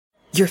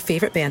Your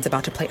favorite band's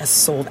about to play a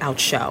sold-out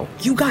show.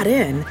 You got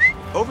in.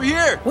 Over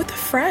here! With a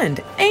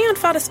friend. And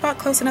found a spot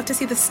close enough to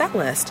see the set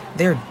list.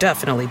 They're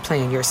definitely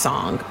playing your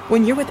song.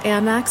 When you're with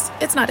Amex,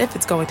 it's not if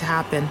it's going to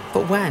happen,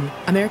 but when.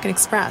 American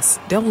Express.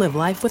 Don't live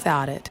life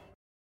without it.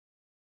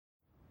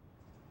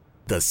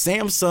 The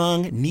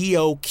Samsung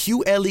Neo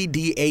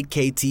QLED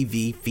 8K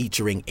TV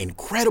featuring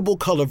incredible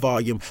color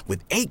volume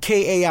with 8K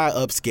AI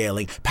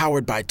upscaling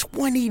powered by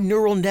 20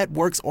 neural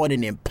networks on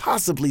an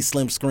impossibly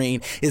slim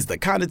screen is the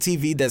kind of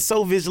TV that's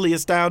so visually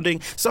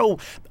astounding, so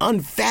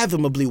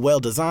unfathomably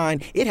well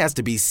designed, it has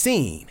to be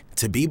seen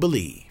to be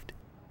believed.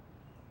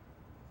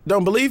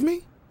 Don't believe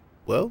me?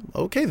 Well,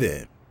 okay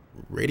then.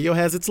 Radio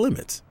has its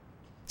limits.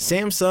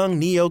 Samsung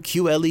Neo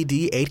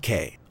QLED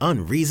 8K.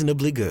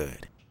 Unreasonably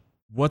good.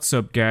 What's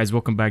up, guys?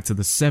 Welcome back to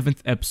the 7th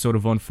episode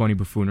of Unfunny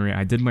Buffoonery.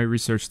 I did my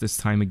research this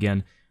time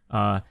again.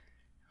 I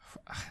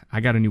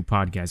got a new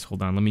podcast.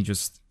 Hold on. Let me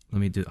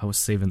do. I was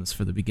saving this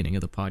for the beginning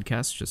of the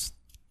podcast. Just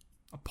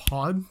a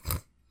pod?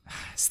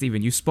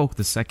 Steven, you spoke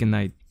the second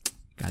night.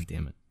 God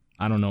damn it.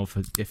 I don't know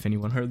if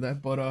anyone heard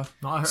that, but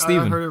no, I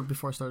Steven. heard it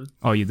before I started.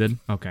 Oh, you did?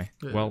 Okay.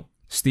 Yeah. Well,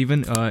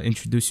 Steven,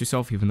 introduce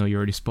yourself even though you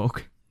already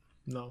spoke.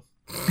 No.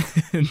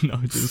 No,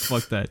 just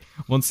fuck that.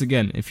 Once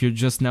again, if you're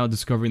just now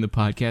discovering the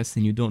podcast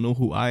and you don't know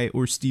who I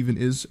or Steven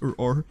is or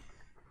are,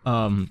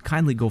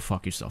 kindly go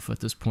fuck yourself at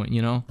this point,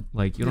 you know?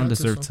 Like, you don't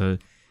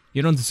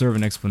deserve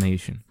an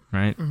explanation,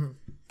 right? Mm-hmm.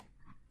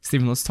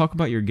 Steven, let's talk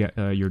about your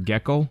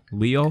gecko,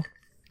 Leo.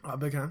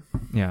 Big hand.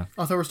 Yeah.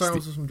 I thought we were starting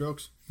with some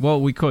jokes.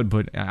 Well, we could,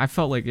 but I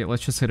felt like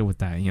let's just hit it with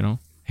that, you know?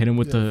 Hit him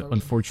with the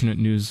unfortunate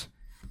news.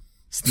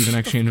 Steven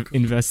actually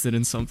invested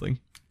in something.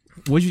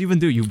 What'd you even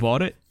do? You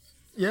bought it?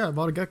 Yeah, I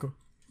bought a gecko.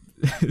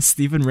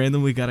 Steven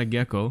randomly got a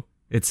gecko.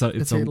 It's a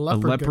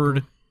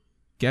leopard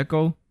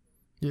gecko.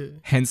 Yeah.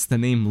 Hence the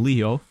name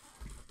Leo.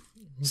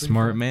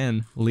 Smart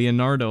man.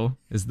 Leonardo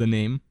is the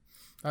name.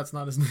 That's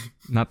not his name.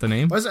 Not the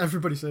name? Why does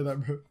everybody say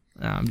that, bro?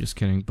 Nah, I'm just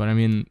kidding. But I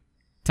mean,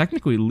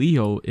 technically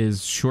Leo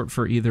is short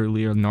for either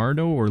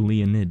Leonardo or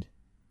Leonid.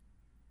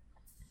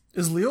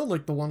 Is Leo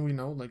like the one we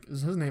know? Like,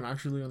 is his name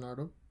actually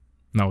Leonardo?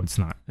 No, it's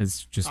not.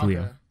 It's just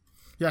Leo.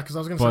 Yeah, because I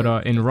was going to say...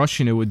 But in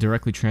Russian, it would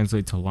directly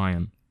translate to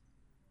lion.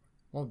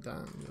 Oh,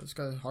 damn. This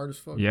guy's hard as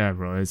fuck. Yeah,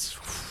 bro. It's...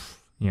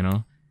 You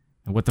know?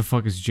 And what the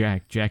fuck is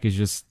Jack? Jack is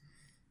just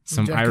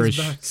some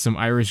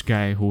Irish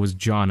guy who was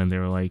John, and they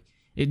were like,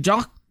 hey,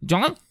 John.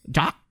 And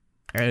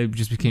it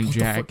just became what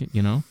Jack,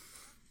 you know?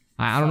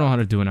 I don't know how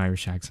to do an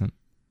Irish accent.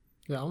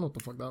 Yeah, I don't know what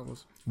the fuck that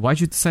was. Why'd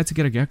you decide to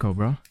get a gecko,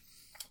 bro?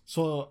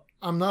 So...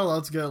 I'm not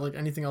allowed to get, like,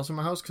 anything else in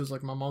my house because,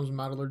 like, my mom's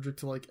mad allergic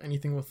to, like,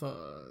 anything with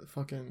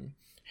fucking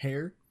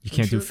hair. You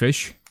can't do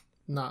fish?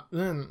 Nah.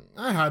 Then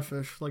I had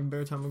fish, like,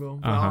 bare time ago.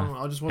 But I don't know.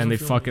 I just wasn't and they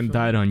fucking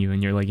died on you,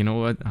 and you're like, you know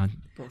what?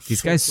 Bro,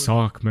 these guys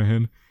suck,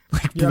 man.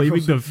 Like,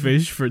 blaming the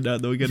fish for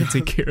not knowing how to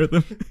take care of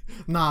them.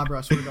 Nah, bro,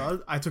 I swear to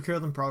God. I took care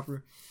of them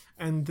proper.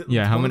 And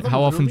yeah,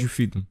 how often do you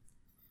feed them?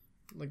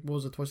 Like, what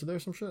was it, twice a day or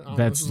some shit?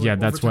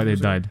 That's why they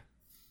died.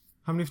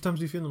 How many times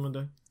do you feed them a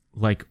day?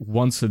 Like,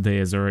 once a day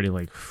is already,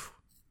 like...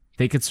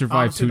 They could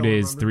survive 2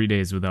 days, 3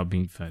 days without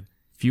being fed.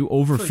 If you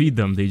overfeed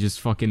them, they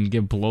just fucking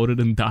get bloated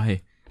and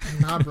die.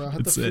 Nah, bro, I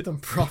had to feed them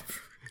proper.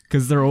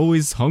 Because they're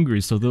always hungry,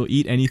 so they'll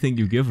eat anything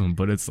you give them.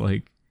 But it's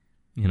like,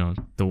 you know,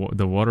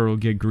 the water will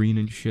get green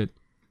and shit.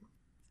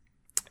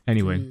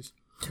 Anyway. Jeez.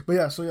 But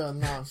yeah, so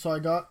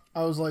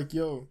I was like,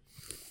 yo.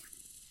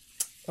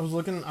 I was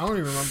looking, I don't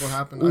even remember what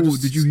happened. Oh,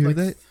 did you hear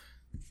that?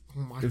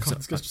 Oh my God,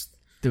 this guy's just...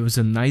 There was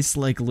a nice,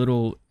 like,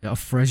 a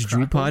fresh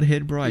Drew pod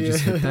hit, bro. I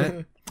just hit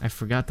that. I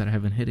forgot that I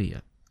haven't hit it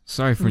yet.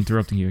 Sorry for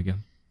interrupting you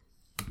again.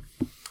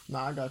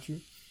 Nah, I got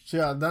you. So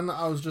yeah, then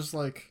I was just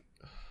like,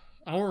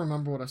 I don't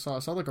remember what I saw. I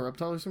saw like a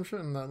reptile or some shit,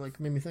 and that like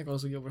made me think. I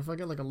was like, yo, what if I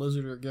get like a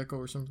lizard or a gecko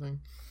or something?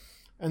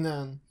 And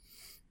then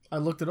I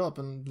looked it up,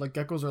 and like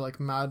geckos are like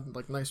mad,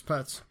 like nice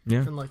pets. Yeah.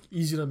 And like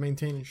easy to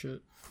maintain and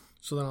shit.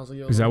 So then I was like,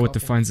 yo. Is that what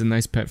defines a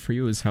nice pet for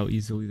you? Is how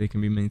easily they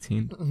can be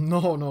maintained?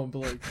 No, but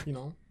like, you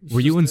know.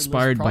 Were you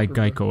inspired by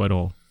Geico at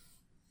all?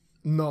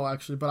 No,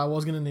 actually, but I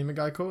was gonna name it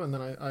Geico, and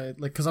then I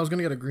like, because I was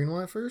gonna get a green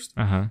one at first.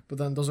 But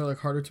then those are like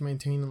harder to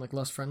maintain and like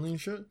less friendly and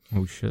shit.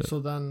 Oh shit.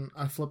 So then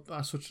I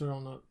switched it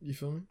on. You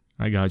feel me?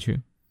 I got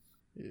you.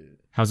 Yeah.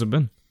 How's it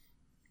been?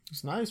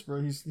 It's nice,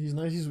 bro. He's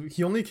nice.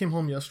 He only came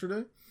home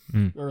yesterday,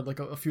 or like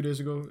a few days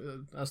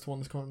ago, as to when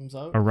this comes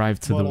out.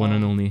 Arrived to the one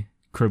and only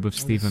crib of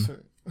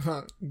Steven.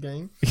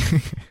 Gang.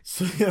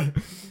 So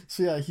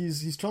yeah,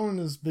 he's chilling in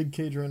his big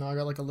cage right now. I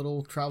got like a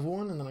little travel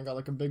one, and then I got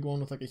like a big one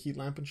with like a heat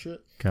lamp and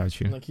shit. Got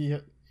you. And, like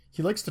he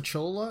likes to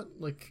chill a lot,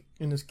 like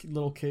in his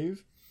little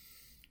cave.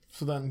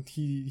 So then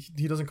he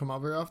doesn't come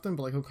out very often,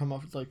 but like he'll come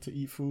out like to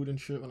eat food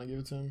and shit when I give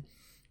it to him.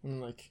 And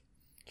like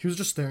he was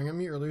just staring at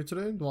me earlier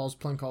today while I was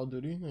playing Call of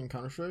Duty and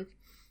Counter-Strike.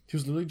 He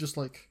was literally just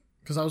like,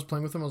 because I was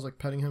playing with him, I was like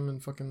petting him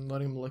and fucking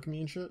letting him lick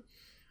me and shit.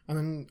 And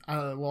then,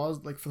 while I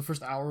was, like, for the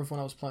first hour of when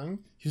I was playing,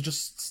 he was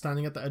just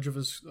standing at the edge of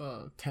his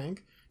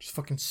tank, just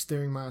fucking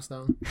staring my ass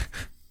down.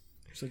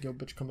 He's like, yo,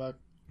 bitch, come back.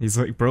 He's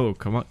like, bro,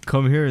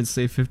 come here and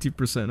save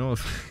 50%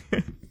 off.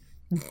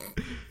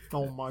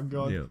 Oh, my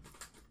God.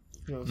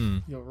 Yeah.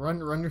 Yo,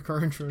 run your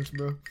car insurance,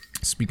 bro.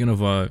 Speaking of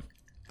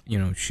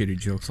shitty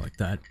jokes like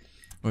that,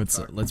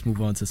 let's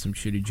move on to some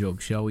shitty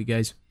jokes, shall we,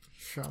 guys?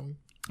 Shall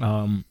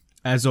we?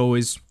 As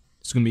always,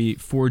 it's gonna be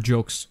 4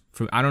 jokes.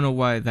 I don't know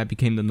why that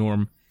became the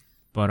norm,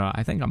 but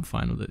I think I'm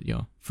fine with it,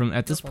 yo.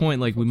 At this point,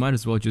 like, we might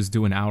as well just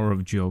do an hour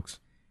of jokes,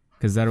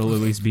 because that'll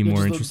at least be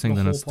more interesting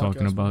than us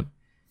talking about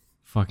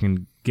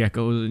fucking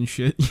geckos and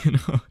shit, you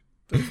know?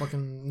 The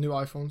fucking new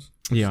iPhones.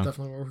 Yeah. That's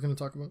definitely what we're gonna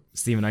talk about.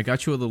 Steven, I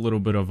got you with a little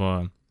bit of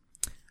a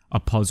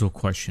puzzle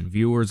question.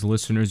 Viewers,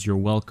 listeners, you're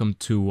welcome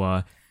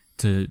to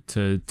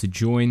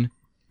join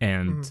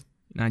and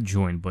not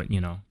join, but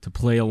to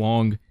play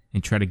along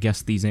and try to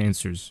guess these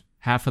answers.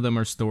 Half of them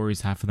are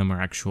stories, half of them are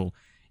actual,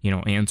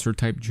 answer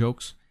type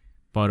jokes.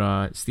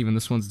 But Steven,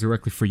 this one's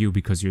directly for you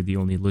because you're the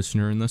only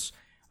listener in this.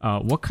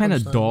 What kind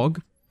of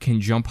dog can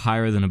jump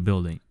higher than a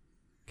building?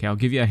 Okay, I'll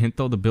give you a hint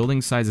though. The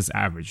building size is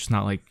average. It's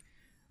not like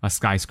a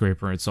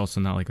skyscraper. It's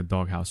also not like a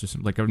doghouse or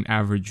something. Like an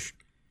average.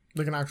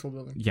 Like an actual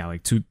building. Yeah,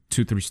 like 3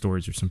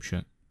 stories or some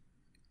shit.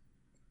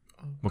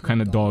 What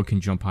kind of dog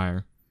can jump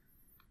higher?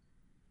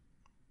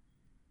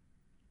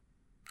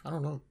 I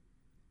don't know.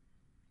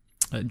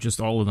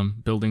 Just all of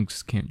them.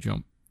 Buildings can't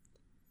jump.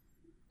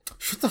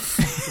 Shut the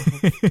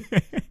fuck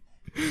up.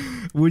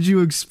 What'd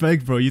you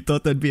expect, bro? You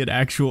thought that'd be an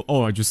actual...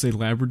 Oh, I just say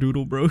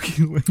Labradoodle, bro?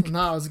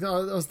 Nah, I was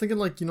thinking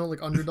like,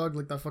 like Underdog,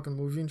 like that fucking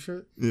movie and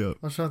shit. Yeah.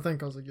 I was trying to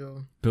think. I was like,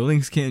 yo.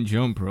 Buildings can't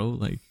jump, bro.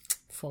 Like...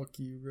 Fuck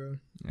you, bro.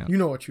 Yeah. You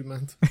know what you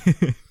meant.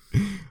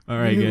 All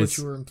right, you knew guys. what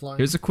you were implying.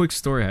 Here's a quick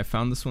story. I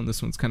found this one.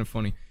 This one's kind of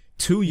funny.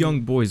 2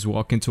 young boys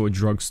walk into a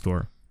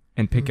drugstore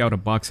and pick out a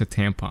box of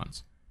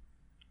tampons.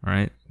 All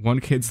right?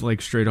 One kid's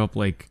like straight up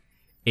like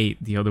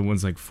 8. The other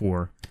one's like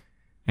 4.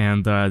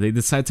 And they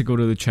decide to go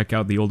to the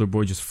checkout. The older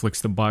boy just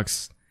flicks the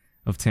box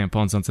of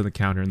tampons onto the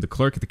counter. And the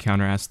clerk at the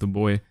counter asks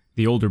the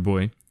older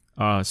boy,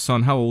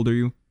 son, how old are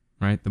you?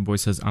 Right? The boy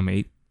says, I'm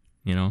 8,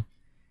 And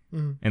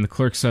the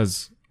clerk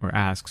says, or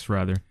asks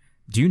rather,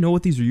 do you know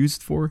what these are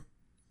used for?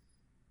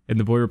 And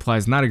the boy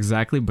replies, not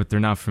exactly, but they're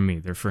not for me.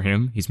 They're for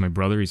him. He's my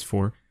brother. He's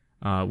 4.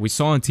 We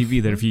saw on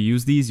TV that if you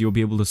use these, you'll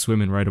be able to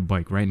swim and ride a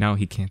bike. Right now,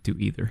 he can't do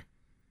either.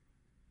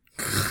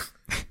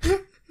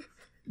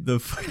 The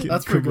fucking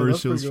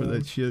commercials for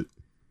that shit.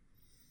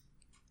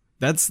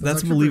 That's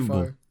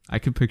believable. I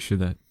could picture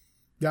that.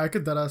 Yeah, I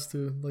could deadass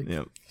too. Like,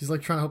 he's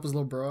like trying to help his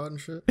little bro out and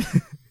shit.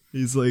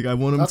 He's like, I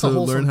want him to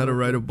learn how to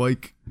ride a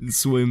bike and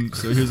swim.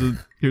 So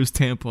here's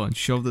tampon.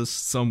 Shove this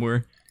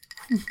somewhere.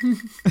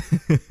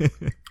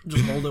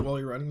 Just hold it while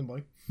you're riding the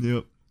bike.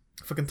 Yep.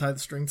 Fucking tie the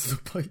string to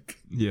the bike.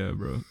 Yeah,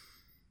 bro.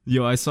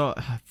 Yo, I saw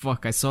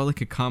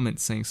like a comment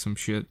saying some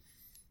shit.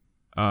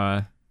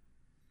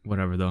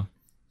 Whatever though.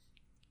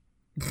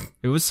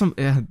 It was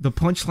the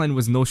punchline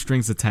was no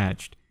strings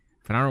attached,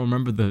 but I don't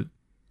remember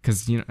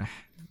cause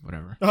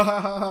whatever.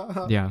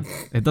 Yeah,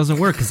 it doesn't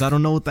work cause I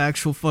don't know what the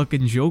actual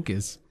fucking joke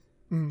is.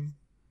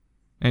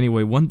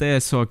 Anyway, one day I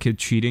saw a kid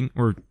cheating,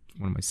 or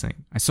what am I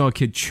saying? I saw a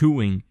kid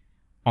chewing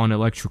on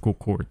electrical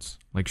cords,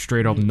 like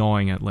straight up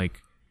gnawing at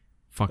like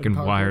fucking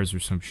wires or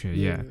some shit.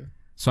 Yeah.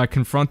 So I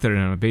confronted him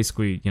and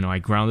basically, I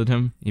grounded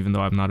him, even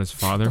though I'm not his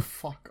father. Shut the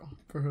fuck up,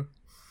 bro.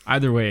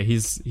 Either way,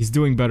 he's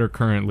doing better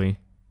currently.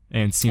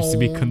 And seems to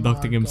be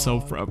conducting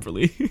himself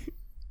properly.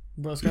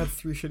 Bro, it's got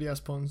 3 shitty ass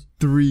puns.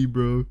 3,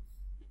 bro.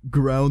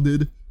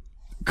 Grounded,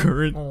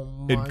 current,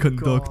 and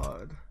conduct.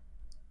 God.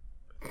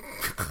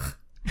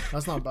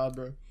 That's not bad,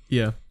 bro.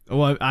 Yeah.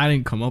 Well, I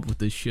didn't come up with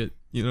this shit,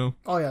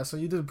 Oh yeah, so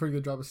you did a pretty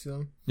good job of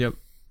stealing. Yep.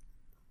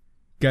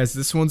 Guys,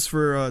 this one's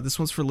for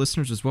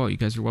listeners as well. You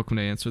guys are welcome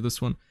to answer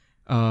this one.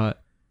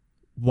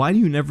 Why do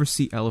you never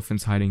see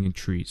elephants hiding in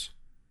trees?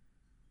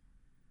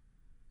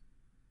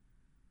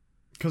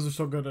 Because they're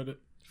so good at it.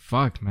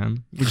 Fuck,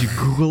 man. Would you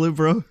Google it,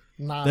 bro?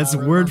 Nah. That's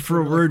word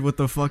for word what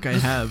the fuck I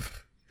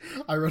have.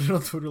 I read it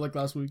on Twitter like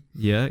last week.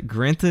 Yeah,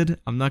 granted,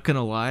 I'm not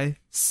gonna lie.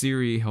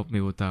 Siri helped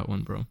me with that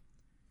one, bro.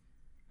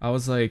 I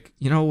was like,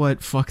 you know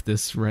what? Fuck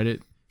this,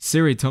 Reddit.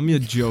 Siri, tell me a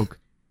joke.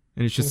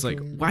 And it's just like,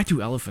 why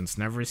do elephants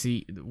never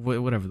see...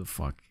 Whatever the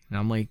fuck. And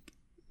I'm like,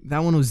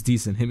 that one was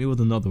decent. Hit me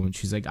with another one.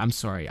 She's like, I'm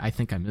sorry. I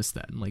think I missed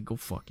that. I'm like, go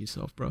fuck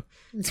yourself, bro.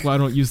 That's why I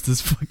don't use this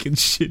fucking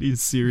shitty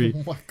Siri.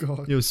 Oh my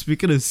god. Yo,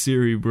 speaking of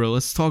Siri, bro,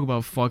 let's talk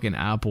about fucking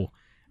Apple.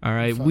 All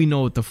right? We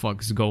know what the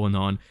fuck is going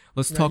on.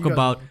 Let's talk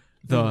about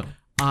the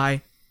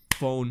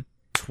iPhone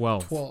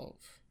 12.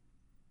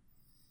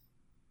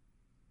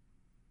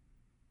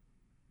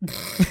 I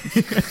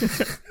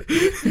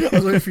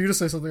was waiting for you to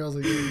say something. I was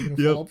like,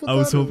 yep. I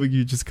was hoping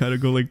you just kind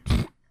of go like,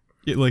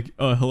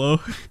 hello.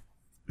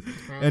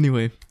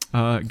 Anyway,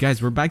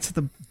 guys, we're back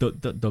to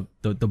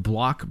the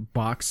block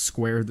box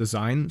square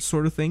design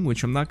sort of thing,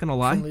 which I'm not gonna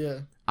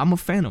lie, I'm a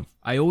fan of.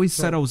 I always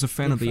said I was a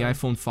fan of the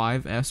iPhone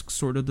 5-esque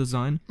sort of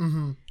design.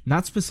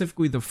 Not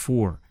specifically the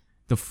 4.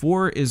 The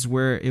 4 is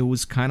where it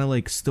was kind of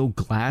like still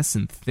glass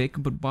and thick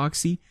but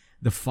boxy.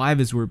 The 5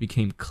 is where it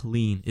became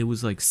clean. It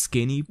was like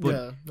skinny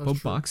but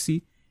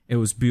boxy. It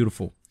was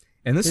beautiful.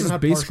 And this is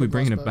basically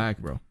bringing it back,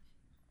 bro.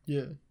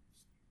 Yeah.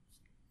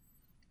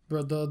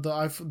 Bro,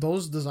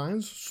 those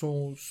designs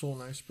so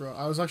nice, bro.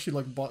 I was actually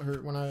like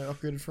butthurt when I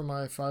upgraded from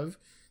my 5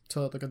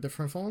 to like a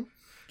different phone,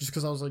 just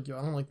because I was like, yo,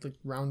 I don't like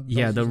round.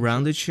 Yeah, the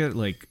rounded shit.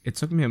 Like, it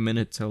took me a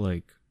minute to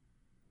like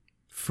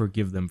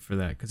forgive them for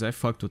that because I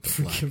fucked with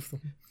the black. Forgive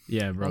them.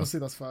 Yeah, bro. Honestly,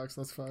 that's facts.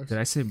 That's facts. Did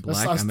I say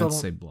black? I meant to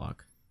say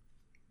block.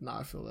 Nah,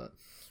 I feel that.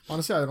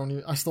 Honestly,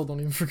 I still don't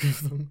even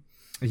forgive them.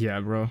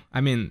 Yeah, bro.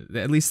 I mean,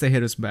 at least they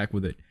hit us back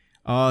with it.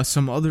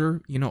 Some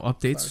other,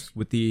 updates Facts.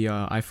 with the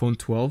iPhone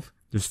 12.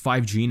 There's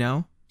 5G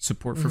now.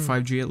 Support for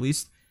 5G at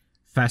least.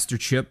 Faster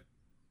chip.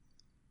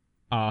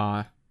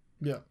 Yeah.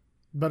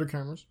 Better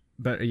cameras.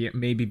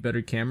 Maybe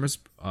better cameras.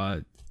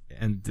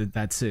 And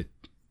that's it.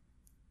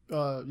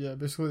 Yeah,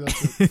 basically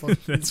that's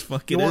it. That's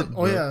fucking it.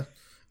 Oh yeah.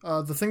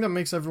 The thing that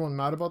makes everyone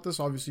mad about this,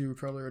 obviously you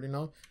probably already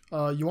know.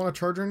 You want a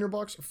charger in your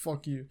box?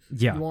 Fuck you.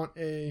 Yeah. You want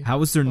a... How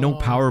is there no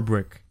power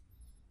brick?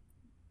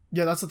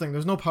 Yeah, that's the thing.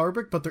 There's no power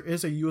brick, but there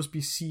is a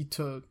USB-C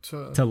to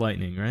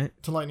Lightning, right?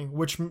 To Lightning,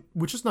 which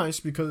is nice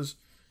because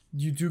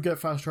you do get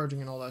fast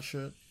charging and all that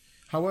shit.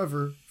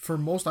 However, for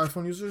most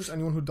iPhone isn't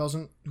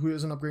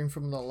upgrading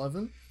from the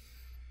 11,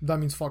 that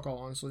means fuck all,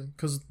 honestly.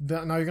 Because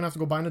now you're gonna have to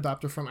go buy an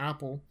adapter from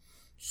Apple,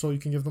 so you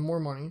can give them more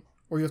money,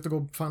 or you have to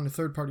go find a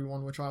third-party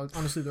one. Which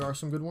honestly, there are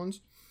some good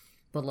ones,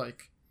 but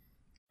like.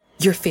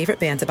 Your favorite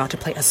band's about to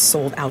play a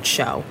sold-out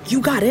show. You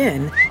got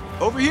in.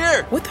 Over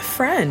here! With a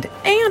friend.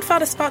 And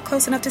found a spot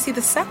close enough to see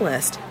the set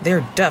list.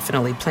 They're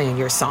definitely playing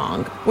your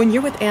song. When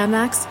you're with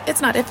Amex, it's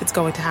not if it's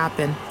going to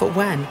happen, but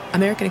when.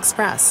 American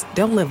Express.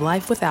 Don't live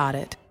life without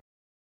it.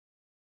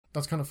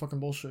 That's kind of fucking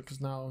bullshit, because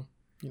now,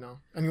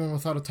 anyone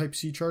without a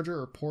Type-C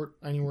charger or port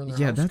anywhere in their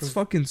house... Yeah, that's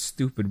fucking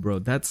stupid, bro.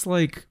 That's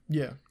like...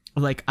 Yeah.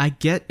 Like, I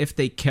get if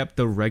they kept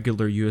the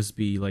regular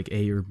USB, like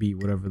A or B,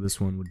 whatever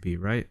this one would be,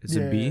 right? Is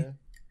it B? Yeah.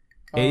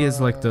 A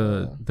is like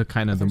the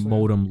kind of the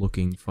modem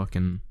looking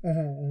fucking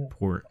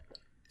port.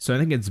 So I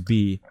think it's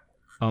B.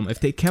 If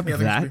they kept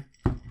that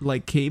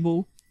like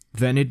cable,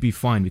 then it'd be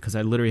fine because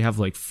I literally have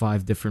like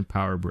 5 different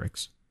power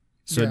bricks.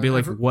 So it'd be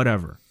like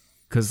whatever.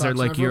 Because they're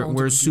like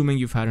we're assuming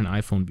you've had an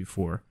iPhone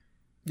before.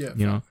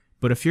 Yeah.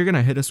 But if you're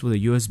gonna hit us with a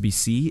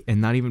USB-C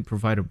and not even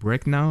provide a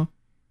brick now,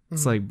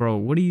 it's like, bro,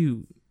 what are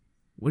you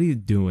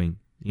doing?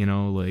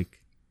 Like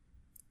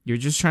you're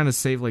just trying to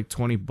save like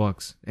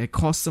 $20. It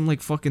costs them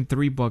like fucking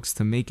 $3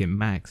 to make it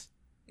max.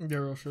 Yeah,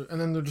 real shit. And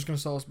then they're just gonna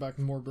sell us back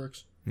more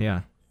bricks.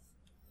 Yeah.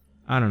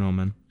 I don't know,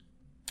 man.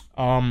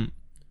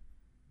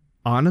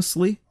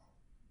 Honestly,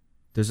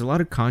 there's a lot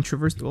of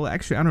controversy. Well,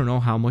 actually, I don't know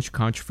how much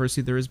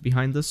controversy there is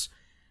behind this.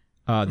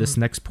 This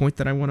next point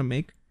that I want to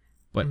make,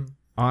 but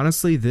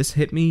honestly, this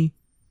hit me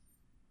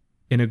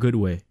in a good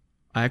way.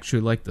 I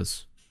actually like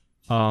this.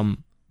 The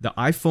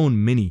iPhone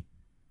Mini.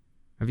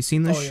 Have you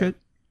seen this shit?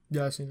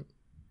 Yeah, I've seen it.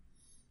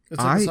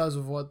 It's like the size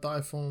of what, the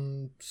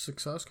iPhone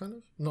 6S, kind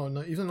of? No,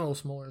 even a little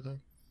smaller, I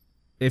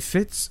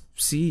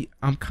think.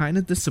 I'm kind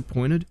of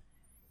disappointed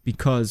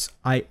because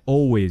I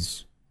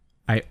always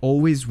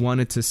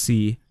wanted to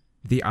see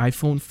the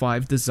iPhone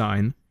 5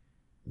 design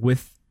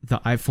with the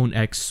iPhone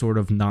X sort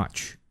of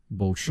notch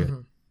bullshit,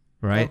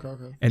 right?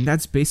 Okay. And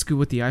that's basically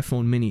what the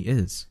iPhone Mini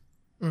is.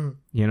 You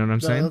know what I'm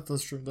saying?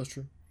 That's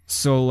true.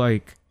 So,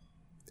 like,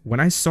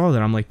 when I saw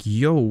that, I'm like,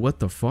 yo, what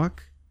the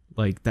fuck?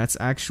 Like, that's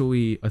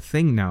actually a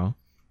thing now.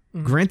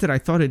 Granted, I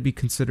thought it'd be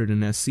considered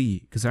an SE,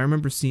 because I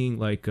remember seeing,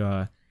 like,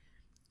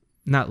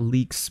 not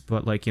leaks,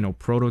 but, like,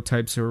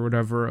 prototypes or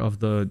whatever of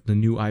the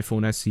new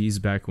iPhone SEs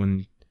back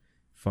when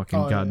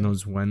fucking God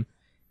knows when.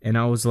 And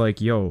I was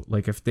like, yo,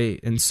 like, if they,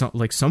 and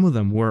some of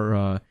them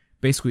were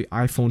basically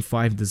iPhone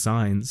 5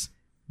 designs,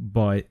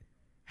 but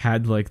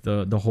had, like,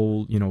 the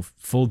whole,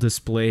 full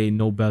display,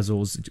 no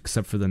bezels,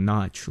 except for the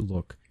notch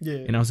look. Yeah.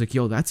 And I was like,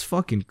 yo, that's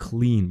fucking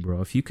clean, bro.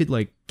 If you could,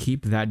 like,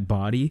 keep that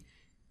body,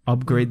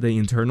 upgrade the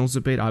internals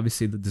a bit.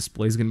 Obviously, the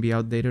display's going to be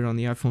outdated on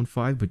the iPhone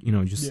 5, but,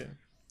 just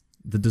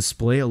the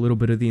display, a little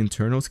bit of the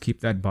internals, keep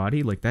that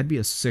body. Like, that'd be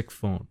a sick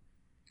phone.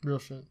 Real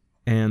shit.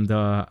 And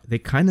they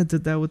kind of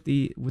did that with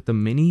the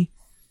Mini.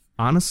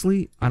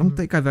 Honestly, I don't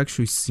think I've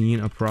actually seen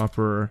a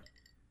proper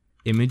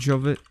image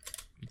of it.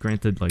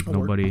 Granted, like,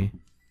 nobody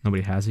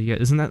has it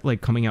yet. Isn't that,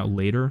 like, coming out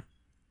later?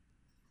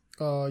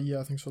 Yeah,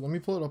 I think so. Let me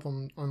pull it up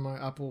on my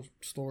Apple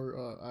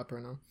Store app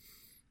right now.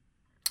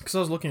 Because I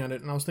was looking at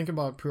it, and I was thinking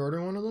about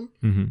pre-ordering one of them,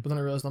 but then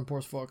I realized I'm poor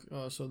as fuck,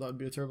 so that would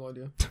be a terrible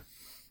idea.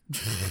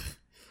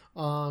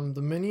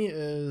 The Mini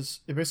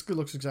it basically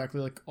looks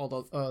exactly like all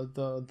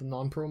the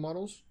non-Pro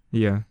models.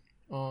 Yeah.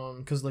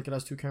 Because, like, it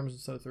has 2 cameras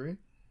instead of 3.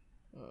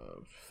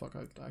 Fuck,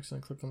 I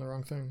accidentally clicked on the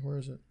wrong thing. Where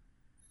is it?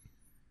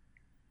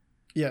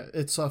 Yeah,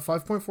 it's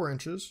 5.4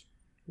 inches,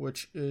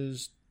 which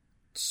is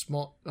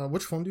small.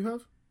 Which phone do you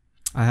have?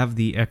 I have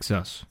the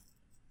XS.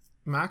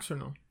 Max or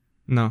no?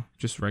 No,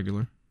 just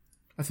regular.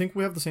 I think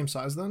we have the same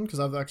size then, because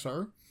I have the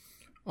XR.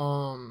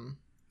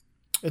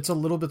 It's a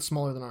little bit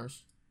smaller than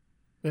ours.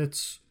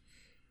 It's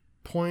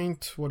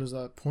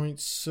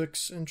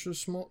 0.6 inches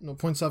small? No,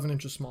 0.7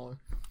 inches smaller.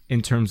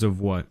 In terms of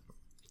what?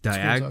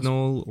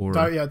 Diagonal or?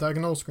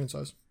 Diagonal screen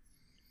size.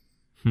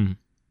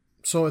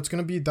 So it's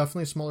going to be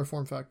definitely a smaller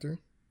form factor.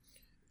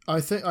 I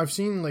think I've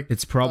seen like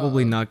It's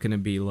probably not going to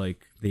be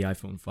like the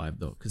iPhone 5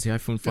 though, because the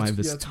iPhone 5 is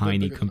it's a bit tiny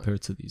bigger than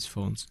compared to these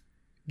phones.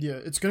 Yeah,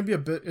 it's gonna be a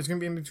bit. It's gonna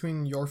be in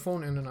between your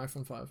phone and an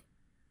iPhone 5.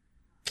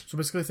 So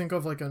basically, think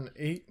of like an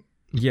 8.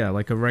 Yeah,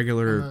 like a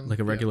regular, And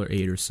then,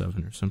 8 or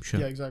 7 or some shit.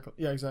 Yeah, exactly.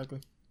 Yeah, exactly.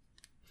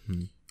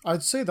 Hmm.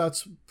 I'd say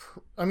that's.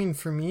 I mean,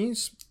 for me,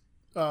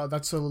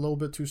 that's a little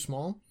bit too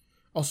small.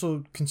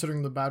 Also,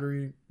 considering the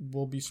battery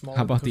will be small.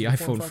 How about the because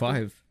of iPhone form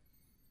factor. 5?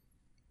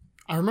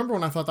 I remember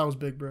when I thought that was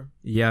big, bro.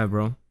 Yeah,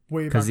 bro.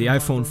 Way Because the back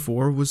in time, iPhone bro.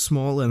 4 was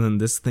small, and then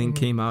this thing Mhm.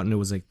 came out, and it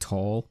was like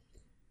tall.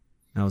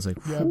 And I was like,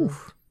 Yeah, whew. bro.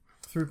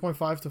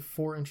 3.5 to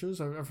 4 inches.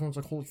 Everyone's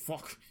like, "Holy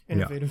fuck,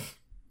 innovative!"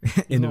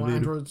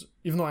 Innovative.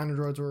 Even though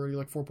Androids were already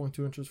like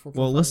 4.2 inches. 4.5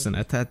 Well, listen,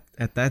 inches.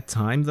 at that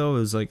time though,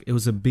 it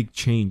was a big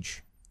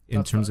change in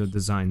That's terms of facts.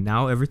 design.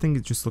 Now everything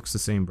it just looks the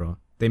same, bro.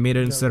 They made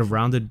it instead for of sure.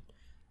 rounded,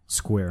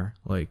 square.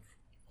 Like,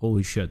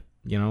 holy shit,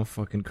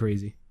 fucking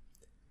crazy.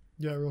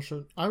 Yeah, real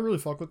shit. I really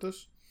fuck with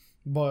this,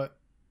 but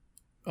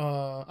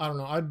I don't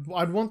know.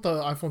 I'd want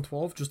the iPhone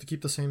 12 just to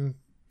keep the same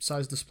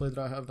size display that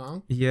I have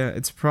now. Yeah,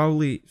 it's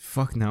probably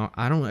now.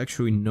 I don't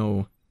actually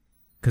know,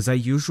 because I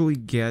usually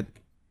get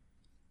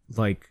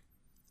like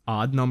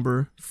odd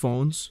number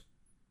phones.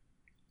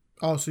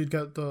 Oh, so you'd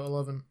get the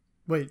 11.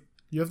 Wait,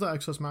 you have the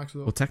XS Max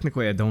though. Well,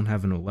 technically, I don't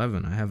have an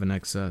 11. I have an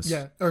XS.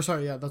 Yeah, or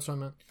sorry, yeah, that's what I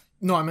meant.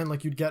 No, I meant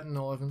like you'd get an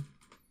 11,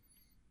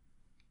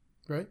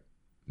 right?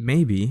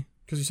 Maybe.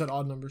 Because you said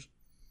odd numbers.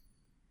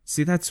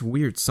 See, that's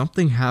weird.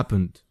 Something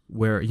happened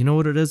where, you know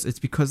what it is? It's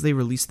because they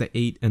released the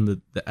 8 and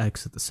the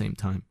X at the same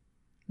time.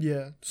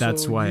 Yeah,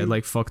 That's so why you, it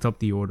like fucked up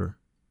the order.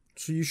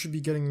 So you should be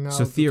getting now.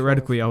 So the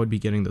theoretically, I would be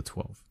getting the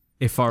 12.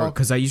 Okay.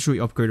 Because I usually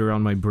upgrade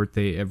around my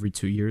birthday every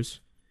 2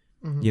 years.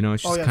 12. Mhm. You know,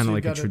 it's just Oh, yeah, kind so of you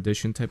like a get it.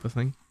 tradition type of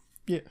thing.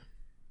 Yeah.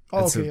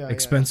 Oh, It's okay, an yeah,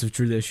 expensive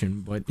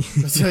tradition, but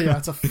yeah,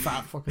 it's a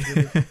fat fucking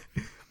video.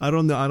 I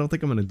don't know. I don't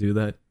think I'm gonna do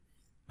that.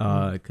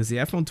 Mm-hmm. Because the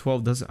iPhone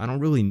 12 doesn't. I don't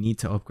really need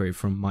to upgrade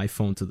from my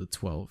phone to the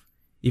 12,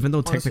 even though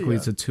Honestly, technically yeah.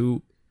 it's a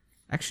 2.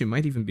 Actually, it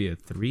might even be a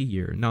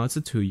 3-year. No, it's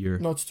a 2-year.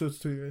 No, it's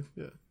 2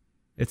 yeah.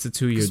 It's a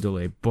 2-year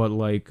delay, but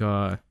like,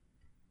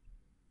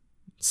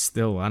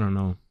 still, I don't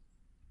know.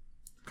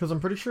 Because I'm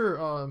pretty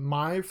sure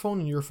my phone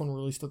and your phone were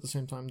released at the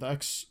same time. The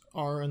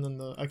XR and then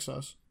the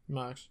XS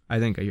Max. I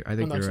think And you're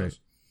the XS. right.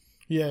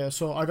 Yeah,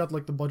 so I got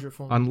like the budget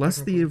phone. Unless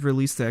they technically.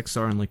 released the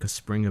XR in like a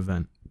spring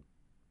event.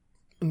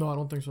 No, I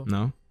don't think so.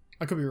 No?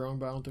 I could be wrong,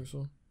 but I don't think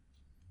so.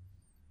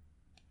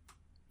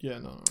 Yeah,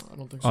 no, I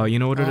don't think so. Oh, you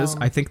know what it is?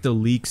 Um, I think the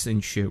leaks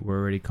and shit were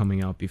already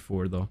coming out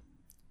before, though.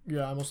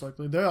 Yeah, most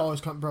likely. They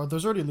always come, bro.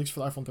 There's already leaks for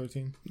the iPhone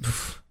 13.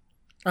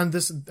 and the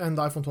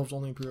iPhone 12 is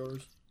only in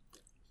pre-orders.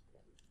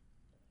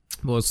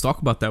 Well, let's talk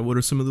about that. What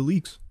are some of the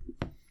leaks?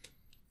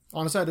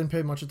 Honestly, I didn't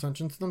pay much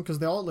attention to them because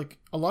they all like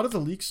a lot of the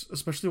leaks,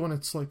 especially when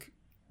it's like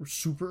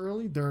super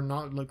early, they're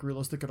not like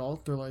realistic at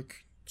all. They're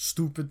like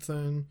stupid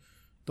thin.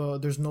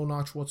 There's no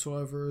notch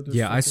whatsoever. There's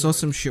Yeah, I fucking, saw like-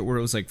 some shit where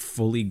it was like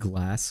fully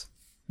glass.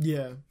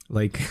 Yeah,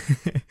 Like,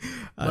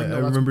 I no,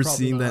 that's remember probably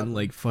seeing not that in happening.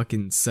 like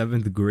fucking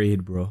 7th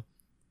grade, bro.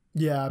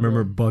 yeah. I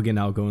remember bro. bugging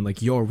out, going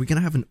like, "Yo, are we gonna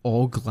have an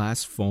all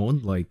glass phone,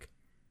 like,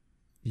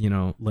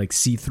 like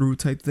see through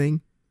type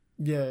thing?"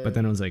 Yeah, But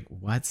then I was like,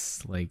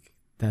 "What's like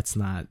that's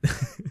not."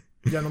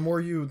 yeah. The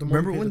more you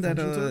Remember pay when that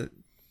attention to it,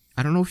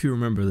 I don't know if you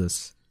remember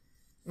this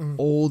Mhm.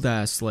 old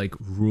ass like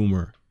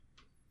rumor.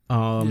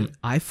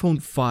 iPhone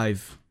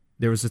 5.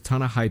 There was a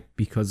ton of hype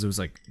because it was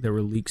like there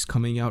were leaks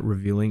coming out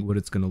revealing what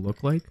it's gonna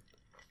look like.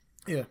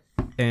 yeah.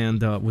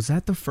 And was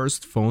that the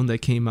first phone that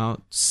came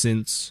out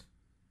since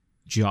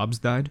Jobs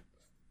died?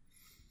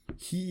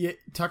 He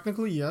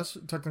technically yes,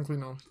 technically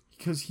no,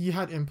 because he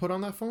had input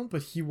on that phone,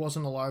 but he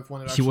wasn't alive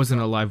when it. He Actually wasn't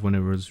dropped. alive when it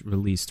was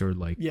released, or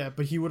like, Yeah,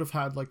 but he would have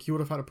had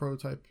a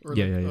prototype or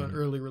Yeah, like, yeah, yeah. an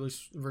early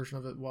release version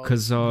of it while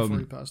 'Cause, before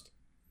he passed.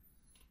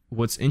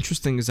 what's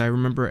interesting is I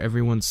remember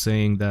everyone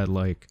saying that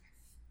like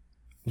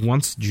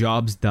once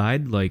Jobs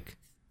died, like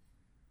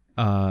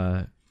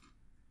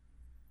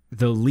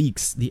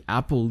the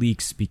Apple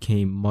leaks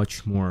became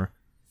much more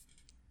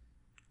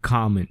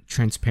common,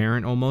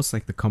 transparent almost,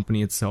 like the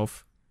company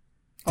itself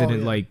Oh,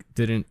 didn't yeah.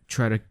 didn't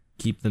try to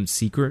keep them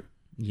secret,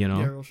 Yeah,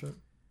 real shit.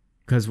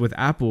 because with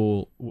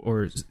Apple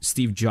or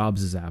Steve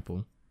Jobs'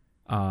 Apple,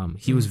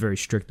 he was very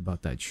strict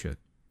about that shit.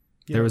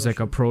 Yeah, There was real like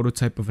a shit.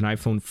 prototype of an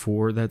iPhone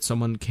 4 that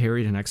someone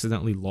carried and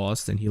accidentally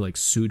lost, and he like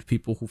sued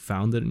people who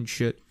found it and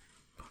shit.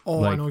 Oh,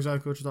 I like- know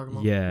exactly what you're talking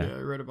about. Yeah. Yeah,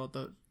 I read about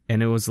that.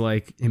 And it was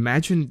like,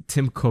 imagine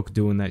Tim Cook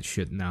doing that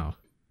shit now.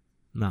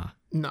 Nah,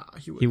 Nah,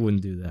 he would. he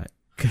wouldn't do that.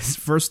 Because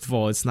first of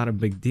all, it's not a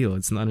big deal.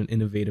 It's not an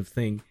innovative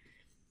thing.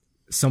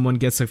 Someone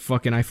gets a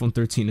fucking iPhone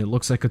 13. It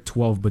looks like a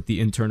 12, but the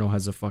internal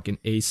has a fucking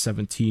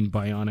A17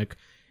 Bionic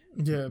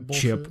Yeah,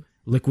 bullshit. chip,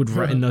 Liquid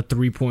Retina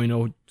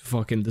 3.0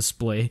 fucking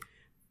display.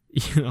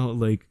 You know,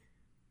 like,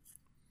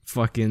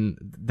 fucking,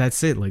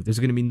 that's it. Like, there's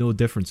gonna be no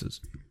differences.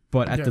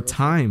 But at Yeah, the real shit.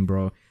 time,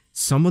 bro,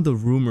 some of the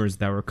rumors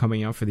that were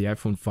coming out for the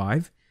iPhone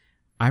 5,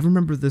 I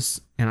remember this,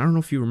 and I don't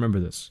know if you remember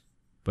this,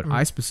 but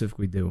I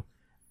specifically do.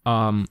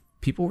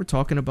 People were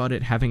talking about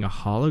it having a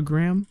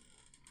hologram.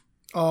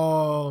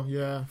 Oh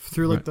yeah,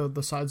 through like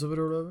the sides of it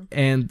or whatever.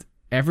 And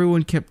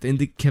everyone kept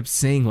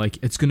saying like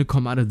it's gonna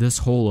come out of this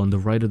hole on the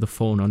right of the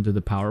phone under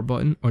the power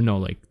button, or no,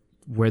 like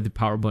where the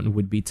power button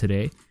would be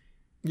today.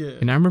 Yeah.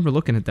 And I remember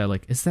looking at that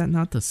like, is that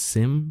not the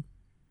SIM?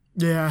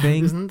 Yeah,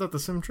 thing? Isn't that the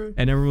SIM tray?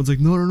 And everyone's like,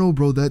 no,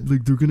 bro, that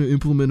like they're gonna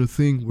implement a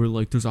thing where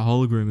like there's a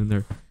hologram in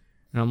there.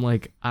 And I'm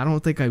like, I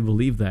don't think I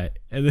believe that.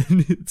 And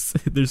then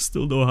there's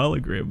still no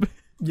hologram.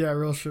 Yeah,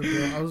 real shit,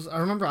 bro. I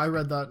remember I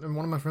read that, and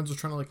one of my friends was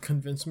trying to like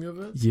convince me of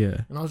it.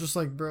 Yeah. And I was just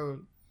like, bro,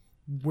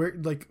 where,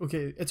 like,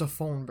 okay, it's a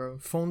phone, bro.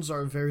 Phones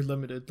are very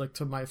limited, like,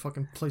 to my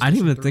fucking PlayStation. I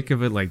didn't even 3. think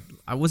of it like,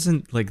 I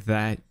wasn't like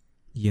that,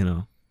 you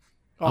know.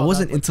 Oh, I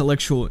wasn't that, like,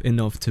 intellectual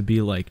enough to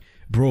be like,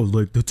 bro,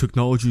 like the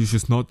technology is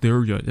just not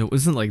there yet. It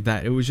wasn't like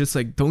that. It was just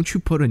like, don't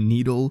you put a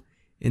needle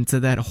into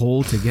that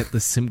hole to get the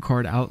SIM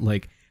card out?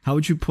 Like, how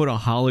would you put a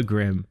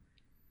hologram?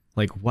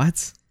 Like,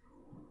 what?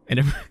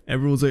 And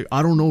everyone's like,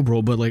 I don't know,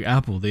 bro, but like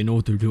Apple, they know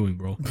what they're doing,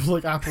 bro.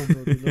 Like Apple,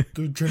 bro.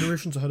 They're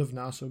generations ahead of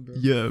NASA, bro.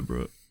 Yeah,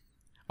 bro.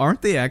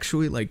 Aren't they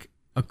actually like,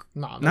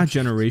 not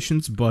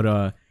generations,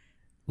 but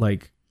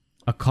like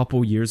a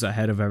couple years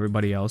ahead of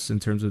everybody else in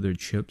terms of their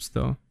chips,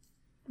 though?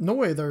 No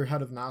way they're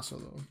ahead of NASA,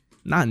 though.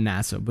 Not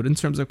NASA, but in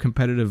terms of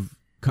competitor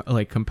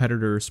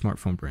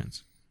smartphone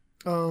brands.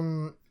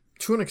 To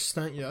an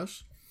extent,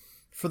 yes.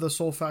 For the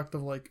sole fact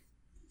of like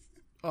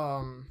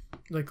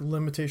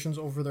limitations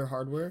over their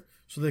hardware,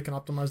 so they can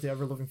optimize the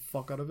ever-living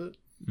fuck out of it.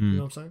 You know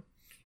what I'm saying?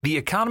 The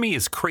economy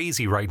is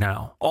crazy right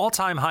now.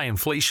 All-time high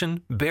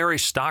inflation,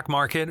 bearish stock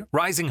market,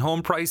 rising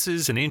home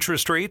prices, and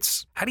interest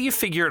rates. How do you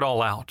figure it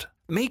all out?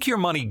 Make your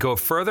money go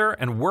further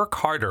and work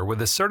harder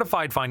with a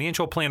certified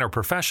financial planner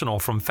professional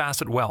from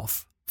Facet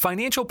Wealth.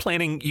 Financial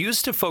planning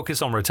used to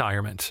focus on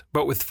retirement,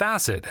 but with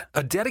Facet,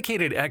 a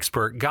dedicated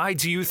expert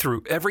guides you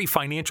through every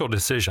financial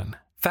decision.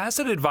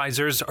 Facet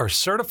advisors are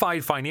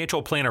certified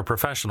financial planner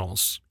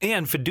professionals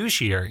and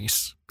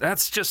fiduciaries.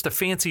 That's just a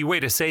fancy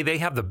way to say they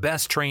have the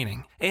best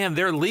training, and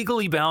they're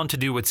legally bound to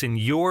do what's in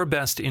your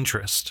best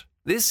interest.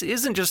 This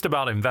isn't just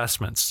about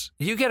investments.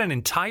 You get an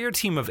entire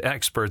team of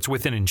experts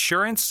within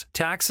insurance,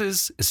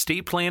 taxes,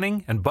 estate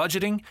planning, and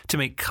budgeting to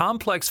make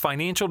complex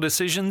financial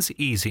decisions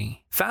easy.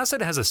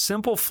 Facet has a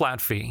simple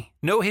flat fee,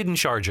 no hidden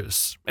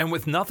charges, and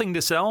with nothing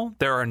to sell,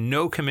 there are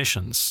no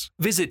commissions.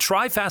 Visit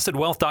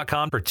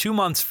tryfacetwealth.com for 2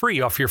 months free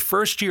off your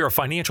first year of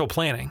financial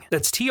planning.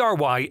 That's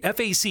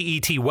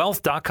TRYFACET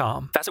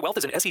wealth.com. Facet Wealth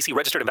is an SEC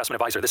registered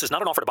investment advisor. This is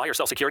not an offer to buy or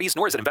sell securities,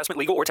 nor is it investment,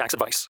 legal, or tax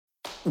advice.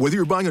 Whether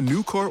you're buying a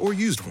new car or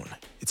used one,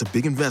 it's a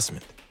big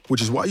investment,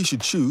 which is why you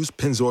should choose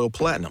Pennzoil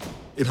Platinum.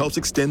 It helps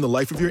extend the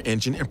life of your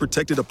engine and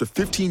protect it up to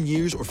 15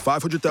 years or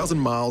 500,000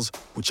 miles,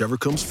 whichever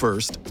comes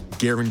first,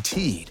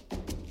 guaranteed.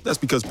 That's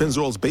because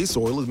Pennzoil's base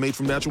oil is made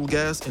from natural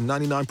gas and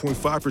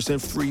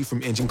 99.5% free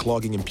from engine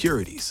clogging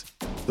impurities.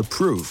 The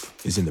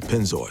proof is in the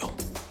Pennzoil.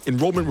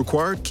 Enrollment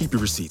required. Keep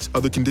your receipts.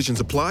 Other conditions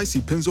apply.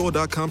 See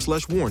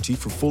pennzoil.com/warranty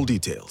for full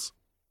details.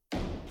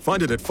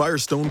 Find it at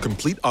Firestone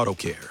Complete Auto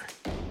Care.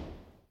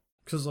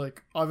 Because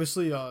like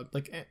obviously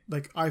like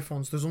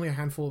iPhones, there's only a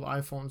handful of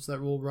iPhones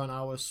that will run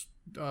iOS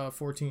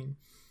 14,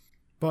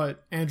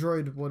 but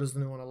Android, what is the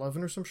new one,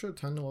 11 or some shit,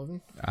 10,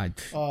 11?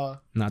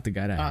 Not the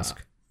guy to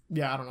ask.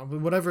 Yeah, I don't know,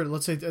 but whatever.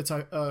 Let's say it's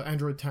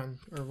Android 10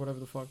 or whatever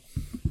the fuck.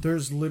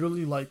 There's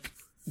literally like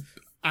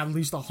at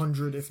least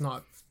 100, if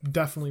not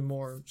definitely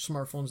more,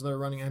 smartphones that are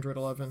running Android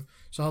 11.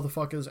 So how the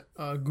fuck is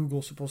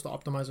Google supposed to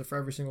optimize it for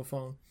every single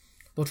phone?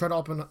 They'll try to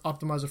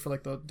optimize it for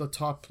like the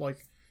top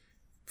like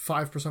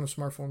 5% of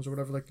smartphones or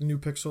whatever, like the new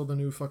Pixel, the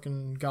new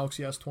fucking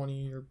Galaxy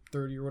S20 or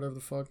 30 or whatever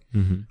the fuck.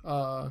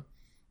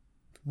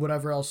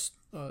 Whatever else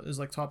is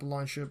like top of the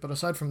line shit. But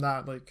aside from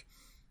that, like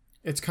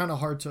it's kind of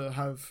hard to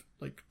have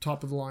like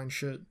top of the line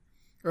shit,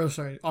 or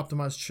sorry,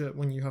 optimized shit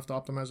when you have to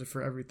optimize it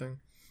for everything.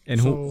 And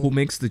who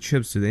makes the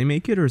chips? Do they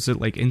make it, or is it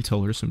like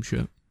Intel or some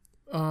shit?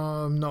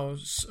 No.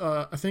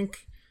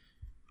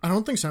 I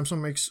don't think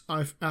Samsung makes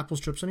Apple's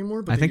chips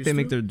anymore. But I think they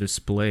make their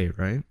display,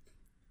 right?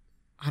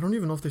 I don't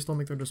even know if they still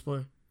make their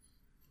display.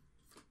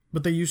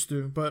 But they used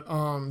to. But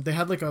they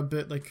had like a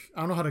bit like,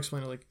 I don't know how to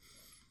explain it. Like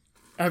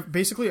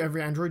basically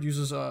every Android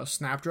uses a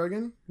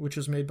Snapdragon, which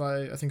is made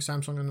by I think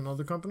Samsung and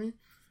another company.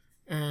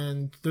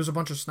 And there's a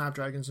bunch of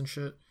Snapdragons and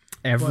shit.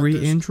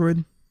 Every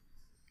Android?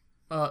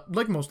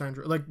 Like most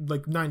Android,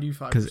 like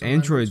 95. Because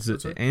Android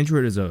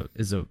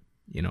is a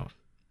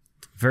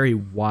very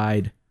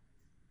wide.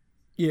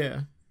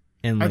 Yeah.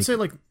 And like I'd say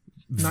like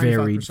 95%.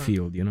 Varied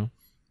field, you know.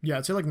 Yeah,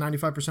 I'd say like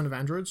 95% of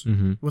Androids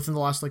within the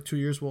last like 2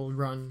 years will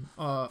run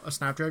a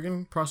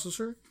Snapdragon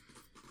processor,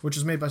 which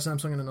is made by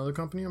Samsung and another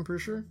company, I'm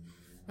pretty sure.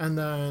 And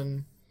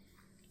then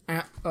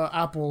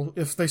Apple,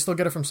 if they still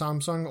get it from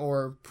Samsung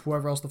or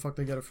whoever else the fuck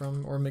they get it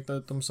from, or make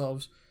that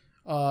themselves,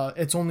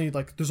 it's only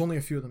like there's only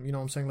a few of them. You know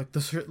what I'm saying? Like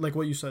this, like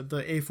what you said,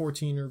 the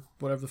A14 or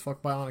whatever the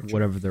fuck Bionic chip.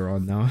 Whatever they're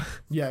on now.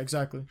 Yeah,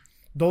 exactly.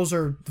 Those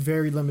are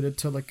very limited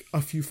to like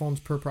a few phones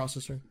per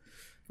processor,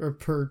 or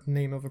per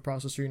name of a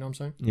processor. You know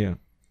what I'm saying? Yeah.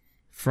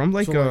 From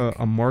like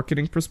a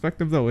marketing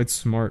perspective, though, it's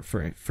smart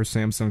for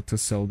Samsung to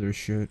sell their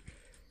shit.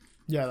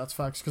 Yeah, that's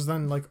facts. Because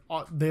then, like,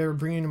 they're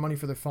bringing in money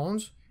for their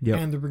phones,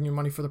 and they're bringing in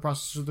money for the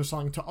processors they're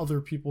selling to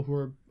other people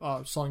who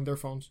are selling their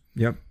phones.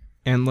 Yep.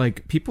 And,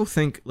 like, people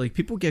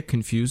get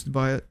confused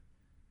by it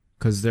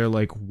because they're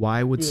like,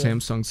 why would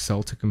Samsung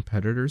sell to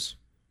competitors?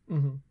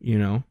 Mm-hmm. You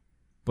know?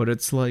 But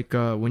it's like,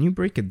 when you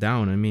break it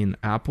down, I mean,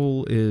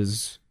 Apple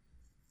is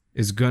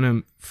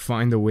gonna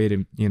find a way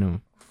to, you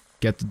know,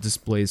 get the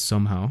displays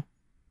somehow.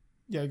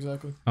 Yeah,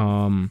 exactly.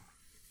 And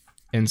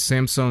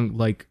Samsung,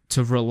 like,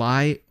 to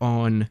rely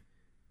on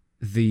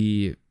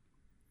the,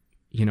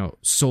 you know,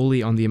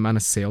 solely on the amount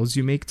of sales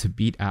you make to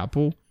beat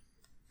Apple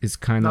is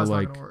kind of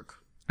like, not gonna work.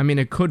 I mean,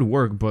 it could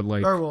work, but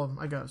like, or well,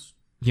 I guess,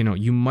 you know,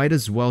 you might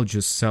as well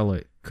just sell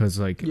it because,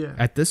 like,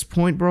 at this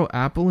point, bro,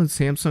 Apple and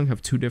Samsung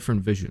have two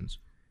different visions.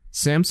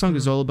 Samsung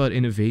is all about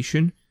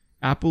innovation.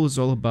 Apple is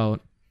all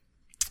about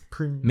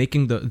premium,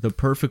 making the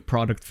perfect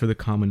product for the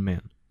common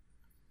man.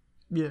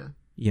 Yeah.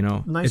 You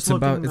know, nice it's looking,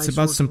 about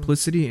working.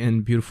 simplicity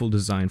and beautiful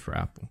design for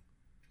Apple.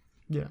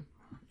 Yeah.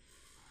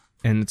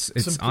 And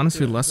it's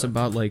honestly less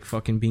about like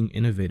fucking being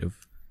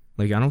innovative.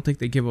 Like, I don't think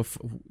they give a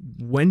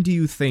when do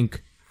you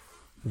think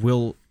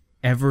we'll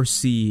ever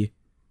see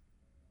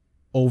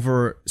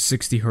over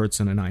 60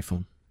 hertz on an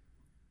iPhone?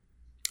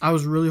 I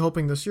was really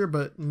hoping this year,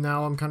 but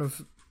now I'm kind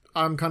of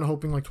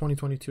hoping like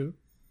 2022.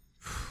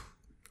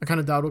 I kind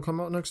of doubt it'll come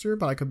out next year,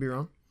 but I could be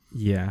wrong.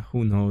 Yeah,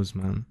 who knows,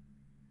 man?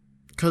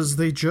 Because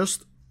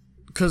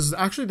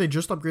actually they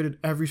just upgraded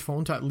every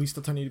phone to at least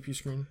a 1080p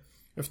screen,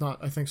 if not,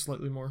 I think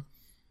slightly more,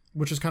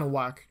 which is kind of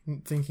whack.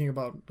 Thinking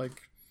about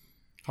like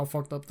how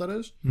fucked up that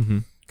is.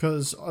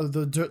 Because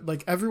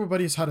like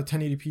everybody's had a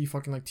 1080p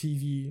fucking like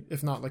TV,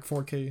 if not like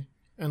 4K,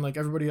 and like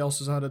everybody else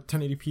has had a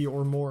 1080p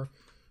or more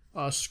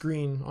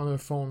screen on their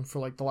phone for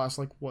like the last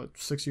like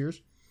 6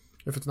 years,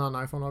 if it's not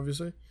an iPhone,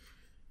 obviously.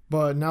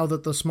 But now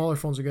that the smaller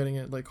phones are getting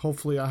it, like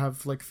hopefully I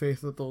have like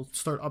faith that they'll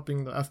start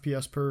upping the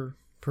FPS per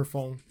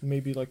phone.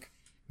 Maybe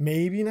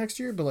next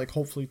year, but like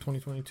hopefully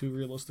 2022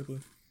 realistically.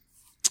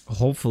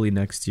 Hopefully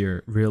next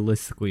year,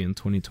 realistically in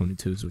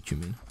 2022 is what you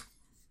mean.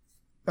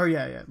 Oh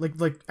yeah.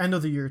 Like end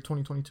of the year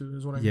 2022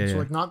 is what I mean. So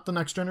like not the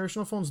next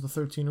generation of phones, the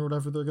 13 or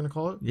whatever they're gonna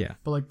call it. Yeah.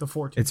 But like the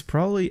 14. It's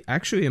probably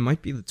it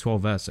might be the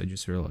 12S. I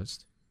just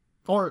realized.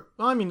 Or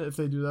I mean, if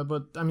they do that,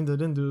 but I mean they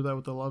didn't do that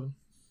with the 11.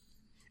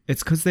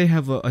 It's because they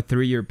have a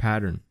 3-year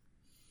pattern.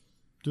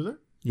 Do they?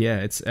 Yeah,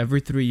 it's every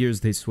 3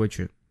 years they switch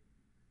it.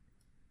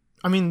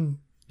 I mean,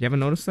 you haven't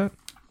noticed that?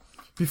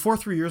 Before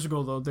 3 years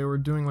ago, though, they were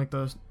doing like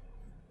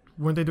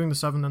weren't they doing the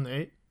 7 and the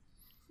 8?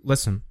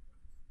 Listen,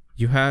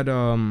 you had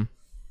the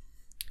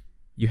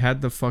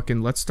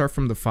fucking, let's start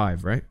from the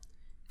 5, right?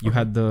 You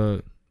had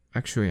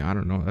actually, I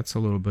don't know, that's a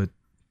little bit,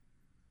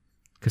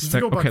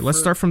 let's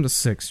start from the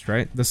 6,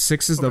 right? The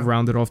 6 is the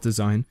rounded off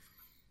design.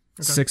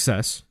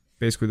 6S,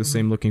 basically the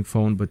same looking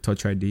phone, but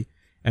Touch ID.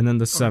 And then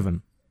the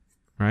 7,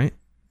 right?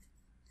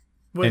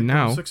 Wait, and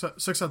now 6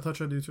 had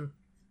Touch ID too.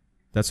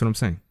 That's what I'm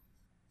saying.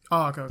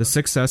 Oh, okay. The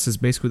 6S is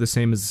basically the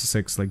same as the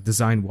 6, like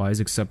design-wise,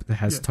 except it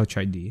has Touch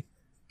ID.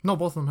 No,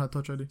 both of them had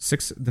Touch ID.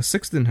 The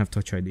 6 didn't have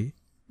Touch ID.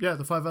 Yeah,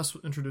 the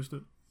 5S introduced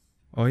it.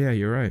 Oh yeah,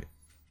 you're right.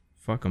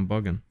 Fuck, I'm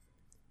bugging.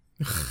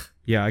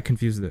 Yeah, I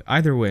confused it.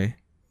 Either way,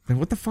 then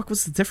what the fuck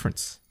was the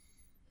difference?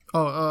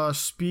 Oh,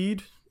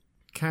 speed,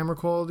 camera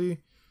quality,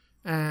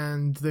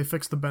 and they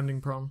fixed the bending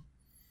problem.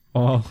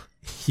 Oh,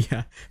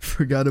 yeah.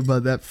 Forgot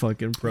about that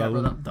fucking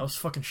problem. Yeah, bro, that was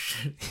fucking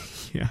shit.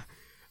 Yeah.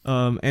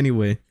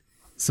 Anyway,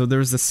 so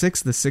there's the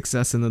 6, the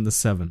 6S, and then the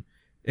 7.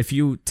 If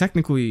you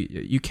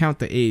technically count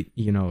the 8,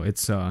 you know,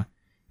 it's the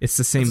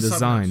same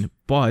design,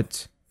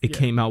 but it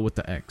came out with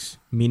the X,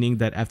 meaning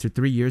that after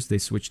 3 years they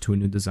switched to a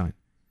new design.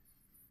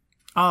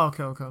 Oh,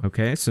 okay.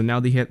 Okay, so now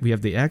we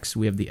have the X,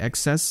 we have the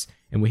XS,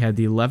 and we had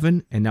the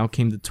 11, and now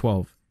came the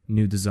 12,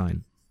 new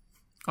design.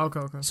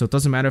 Okay. So it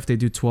doesn't matter if they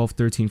do 12,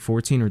 13,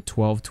 14, or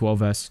 12,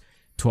 12S,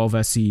 12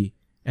 SE,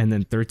 and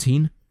then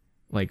 13.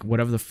 Like,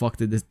 whatever the fuck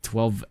did this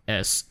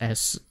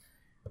 12S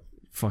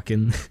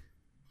fucking...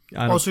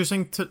 so you're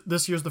saying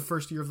this year's the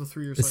first year of the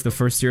 3 year cycle? It's the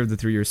first year of the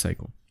 3 year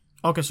cycle.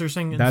 Okay, so you're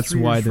saying that's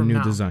why the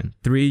new design.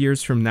 3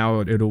 years from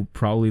now, it'll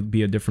probably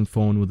be a different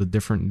phone with a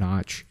different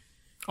notch.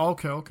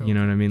 Okay. You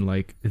know what I mean?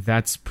 Like,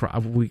 that's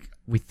probably...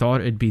 We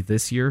thought it'd be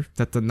this year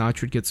that the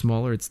notch would get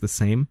smaller. It's the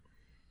same.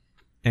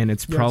 And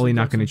it's probably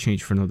not going to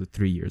change for another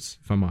 3 years,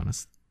 if I'm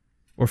honest.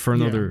 Or for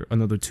another 2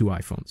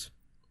 iPhones.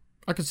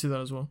 I could see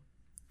that as well.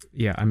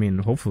 Yeah, I mean,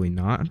 hopefully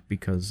not,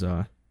 because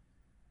the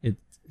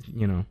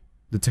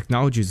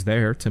technology is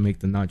there to make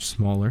the notch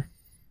smaller.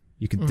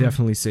 You could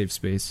definitely save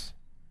space.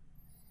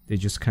 They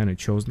just kind of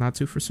chose not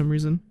to for some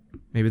reason.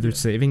 Maybe they're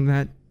saving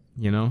that,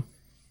 you know?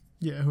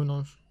 Yeah, who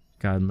knows?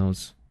 God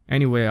knows.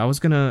 Anyway, I was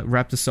gonna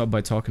wrap this up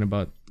by talking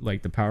about,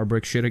 like, the power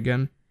brick shit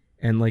again.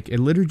 And, like, it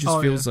literally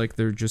just feels like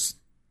they're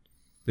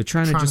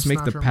trying to just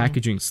make the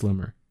packaging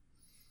slimmer.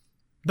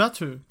 That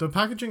too. The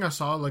packaging I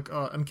saw, like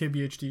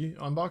MKBHD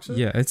unbox it.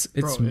 Yeah, it's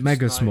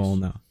mega small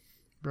now.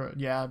 Bro,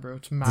 yeah, bro,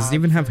 it's mad. Does it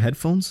even have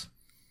headphones?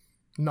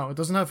 No, it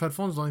doesn't have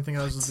headphones. The only thing it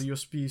has is the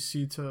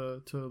USB-C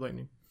to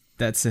Lightning.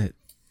 That's it.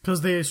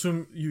 Because they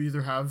assume you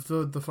either have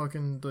the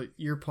fucking the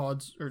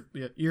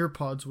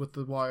earpods with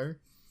the wire,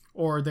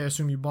 or they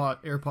assume you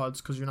bought AirPods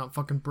because you're not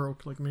fucking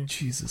broke like me.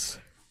 Jesus.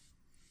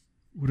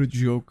 What a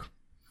joke.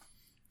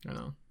 I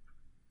know.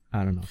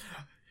 I don't know.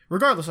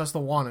 Regardless, I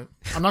still want it.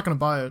 I'm not gonna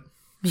buy it.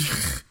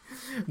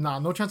 Nah,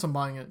 no chance I'm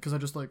buying it because I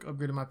just like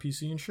upgraded my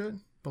PC and shit.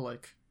 But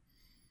like,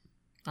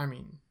 I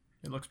mean,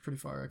 it looks pretty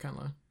fire. I can't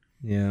lie.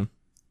 Yeah.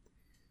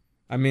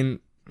 I mean,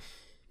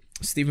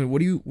 Steven, what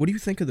do you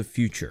think of the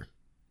future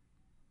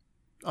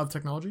Of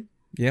technology?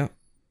 Yeah.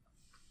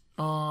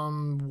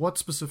 What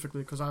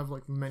specifically? Because I have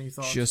like many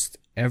thoughts. Just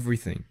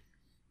everything.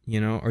 You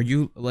know, are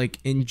you like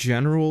in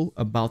general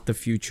about the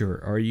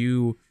future? Are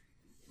you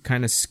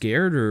kind of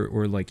scared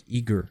or like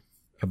eager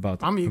about?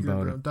 I'm eager,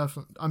 about bro.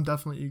 it? I'm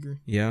definitely eager.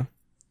 Yeah.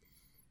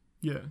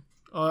 Yeah.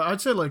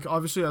 I'd say like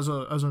obviously as a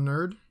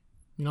nerd,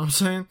 you know what I'm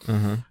saying?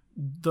 Uh-huh.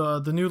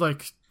 The new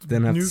like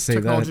Then I have new to say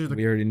technology. that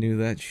we already knew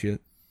that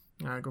shit.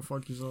 Alright, go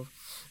fuck yourself.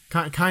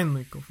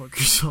 Kindly go fuck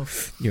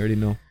yourself. You already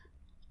know.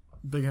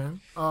 Big hand.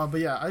 But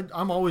yeah,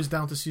 I'm always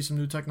down to see some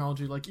new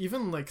technology. Like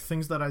even like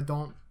things that I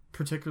don't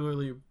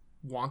particularly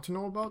want to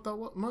know about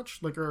that much,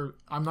 like, or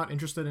I'm not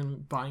interested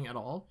in buying at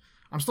all.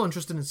 I'm still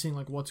interested in seeing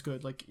like what's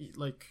good. Like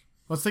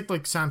let's take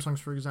like Samsungs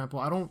for example.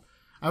 I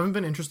haven't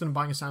been interested in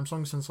buying a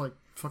Samsung since like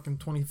fucking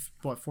 14,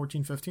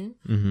 15.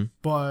 Mm-hmm.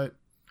 But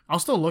I'll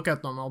still look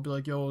at them. I'll be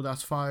like, yo,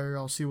 that's fire.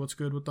 I'll see what's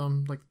good with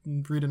them. Like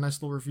read a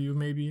nice little review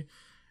maybe.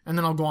 And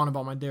then I'll go on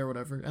about my day or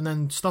whatever. And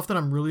then stuff that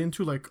I'm really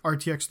into, like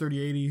RTX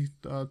 3080,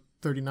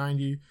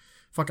 3090,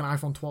 fucking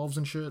iPhone 12s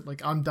and shit.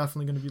 Like, I'm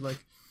definitely going to be, like,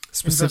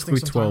 specifically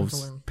investing some time to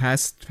 12s. learn.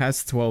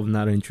 Past 12,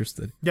 not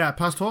interested. Yeah,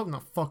 past 12?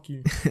 No, fuck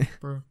you,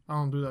 bro. I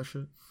don't do that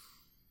shit.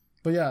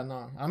 But yeah,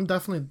 no, I'm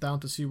definitely down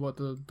to see what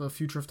the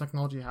future of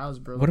technology has,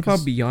 bro. What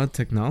about beyond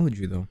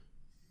technology, though?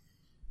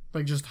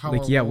 Like, just how...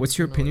 Like, yeah, what's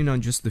your opinion on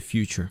just the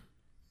future?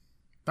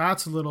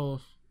 That's a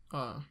little...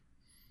 I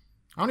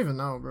don't even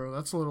know, bro.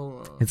 That's a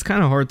little... It's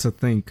kind of hard to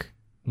think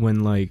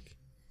when, like,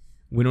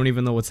 we don't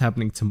even know what's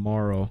happening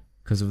tomorrow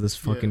because of this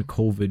fucking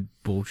COVID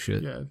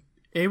bullshit. Yeah.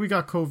 A, we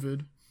got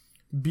COVID.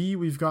 B,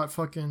 we've got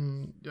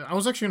fucking... I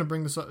was actually going to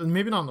bring this up,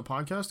 maybe not on the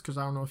podcast, because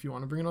I don't know if you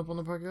want to bring it up on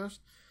the podcast,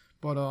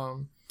 but,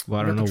 well,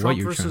 I don't know Trump what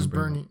you're versus trying to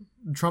bring Bernie,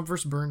 up. Trump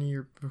versus Bernie,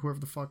 or whoever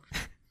the fuck.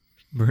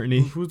 Bernie?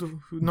 No,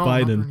 Biden.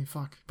 not Bernie,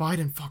 fuck.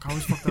 Biden, fuck, I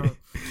always fucked that up.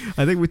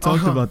 I think we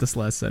talked about this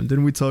last time.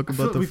 Didn't we talk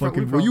about the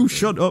fucking... Will you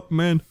shut up,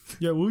 man?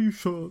 Yeah, will you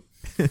shut up?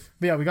 But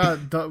yeah, we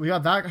got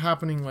that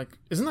happening, like...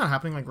 Isn't that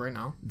happening, like, right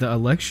now? The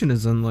election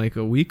is in, like,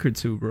 a week or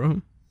two,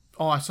 bro.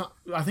 Oh, I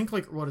think,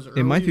 like, what is it?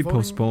 It might be voting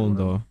postponed,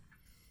 though.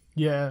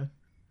 Yeah.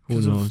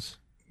 Who knows?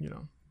 You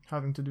know,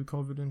 having to do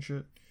COVID and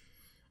shit.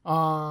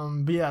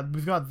 But yeah,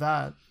 we've got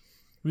that.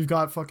 We've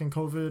got fucking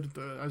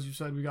COVID. As you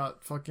said, we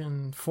got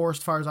fucking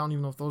forest fires. I don't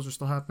even know if those are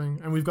still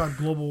happening. And we've got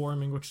global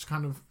warming, which is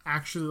kind of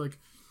actually, like,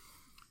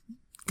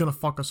 gonna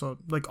fuck us up.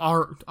 Like,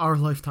 our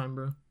lifetime,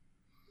 bro.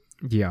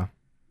 Yeah.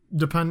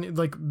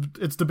 Like,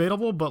 it's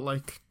debatable, but,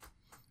 like,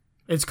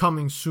 it's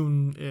coming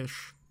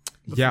soon-ish.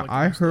 Yeah,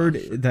 I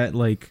heard that,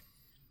 like,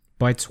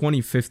 by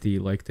 2050,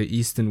 like, the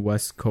east and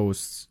west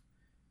coasts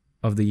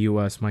of the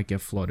U.S. might get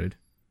flooded.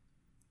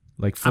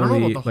 Like,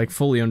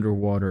 fully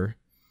underwater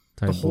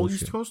type the whole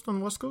bullshit. East Coast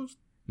and West Coast?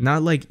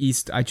 Not, like,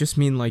 east. I just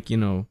mean, like, you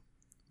know,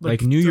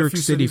 like New York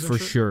City for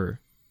sure.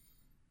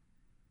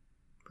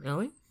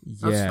 Really?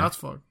 Yeah. That's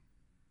fucked.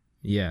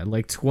 Yeah,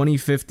 like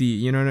 2050,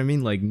 you know what I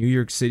mean? Like, New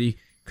York City,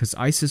 because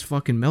ice is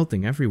fucking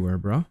melting everywhere,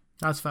 bro.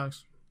 That's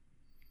facts.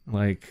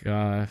 Like,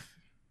 I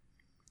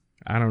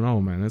don't know,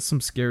 man. That's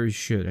some scary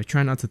shit. I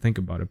try not to think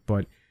about it,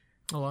 but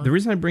the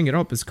reason I bring it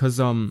up is because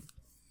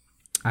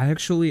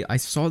I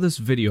saw this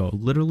video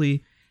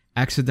literally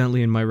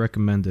accidentally in my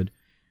recommended.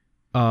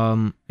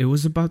 It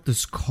was about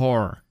this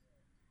car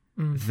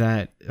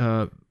that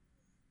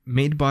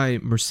made by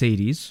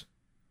Mercedes.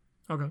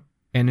 Okay.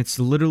 And it's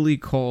literally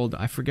called,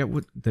 I forget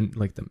what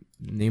the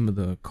name of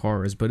the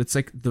car is, but it's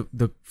like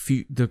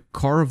the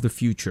car of the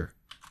future.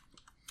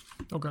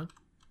 Okay.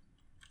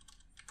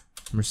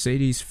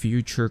 Mercedes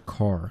future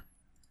car.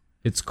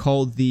 It's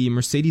called the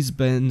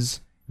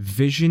Mercedes-Benz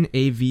Vision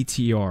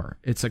AVTR.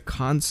 It's a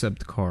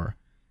concept car,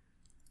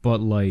 but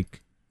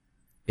like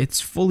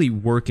it's fully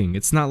working.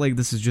 It's not like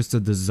this is just a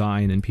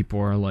design and people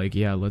are like,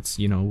 yeah, let's,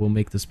 we'll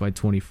make this by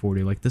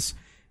 2040. Like this,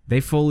 they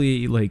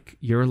fully, like,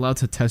 you're allowed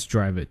to test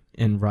drive it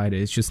and ride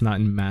it. It's just not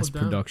in mass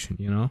production,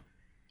 you know?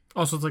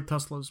 Oh, so it's like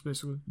Teslas,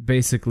 basically.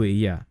 Basically,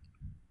 yeah.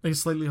 Like,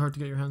 it's slightly hard to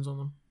get your hands on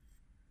them.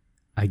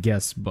 I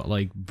guess, but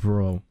like,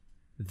 bro,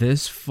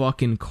 this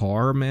fucking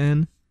car,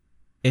 man,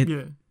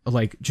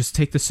 like, just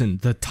take this in.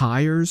 The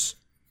tires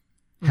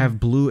have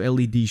blue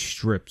LED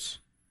strips.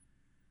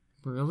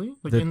 Really?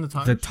 Like, in the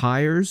tires? The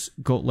tires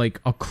go, like,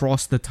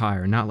 across the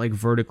tire, not, like,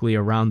 vertically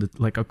around it.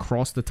 Like,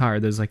 across the tire,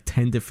 there's, like,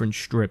 10 different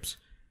strips.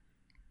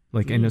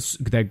 Like,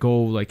 that go,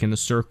 like, in a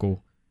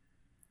circle.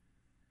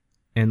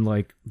 And,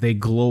 like, they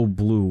glow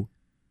blue.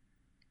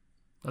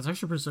 That's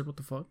actually pretty sick. What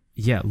the fuck?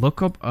 Yeah,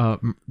 look up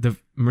the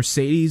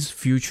Mercedes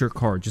future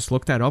car. Just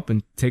look that up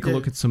and take a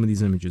look at some of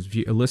these images.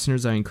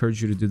 Listeners, I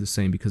encourage you to do the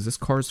same because this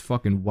car is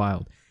fucking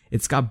wild.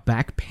 It's got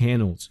back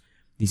panels,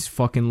 these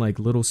fucking like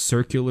little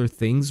circular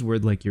things where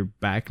like your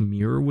back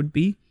mirror would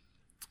be.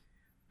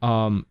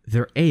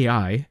 They're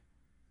AI,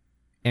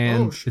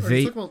 and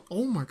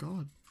oh my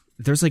god,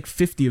 there's like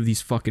 50 of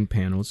these fucking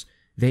panels.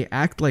 They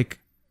act like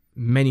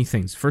many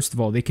things. First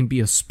of all, they can be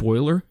a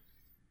spoiler,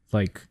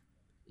 like,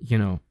 you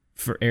know,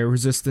 for air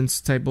resistance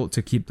type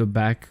to keep the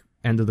back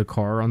end of the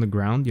car on the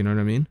ground, you know what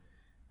I mean?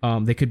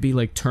 They could be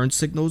like turn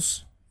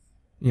signals,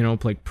 you know,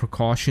 like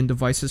precaution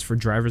devices for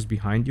drivers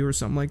behind you or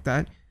something like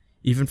that.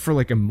 Even for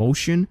like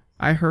emotion,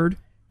 I heard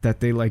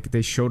that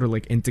they show to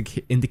like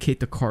indicate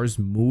the car's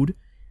mood.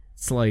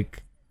 It's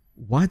like,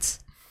 what?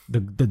 The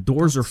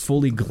doors are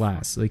fully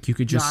glass. Like you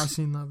could just I've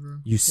seen that, bro.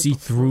 You see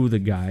through the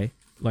guy.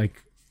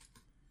 Like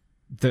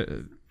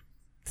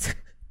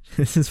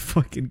this is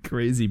fucking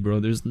crazy, bro.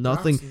 There's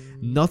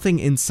nothing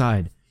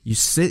inside. You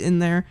sit in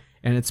there,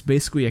 and it's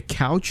basically a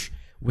couch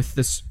with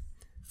this.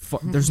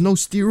 There's no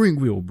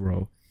steering wheel,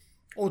 bro.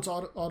 Oh, it's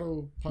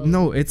auto.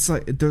 No, it's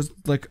like there's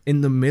like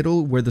in the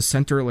middle where the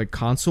center like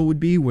console would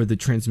be, where the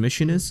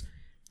transmission is.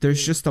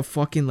 There's just a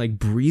fucking like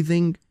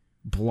breathing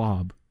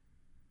blob.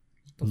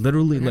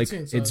 Literally, like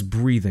it's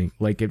breathing.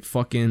 Like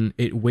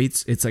it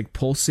waits. It's like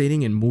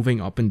pulsating and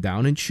moving up and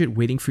down and shit,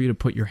 waiting for you to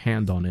put your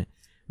hand on it.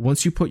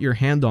 Once you put your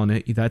hand on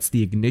it, that's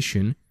the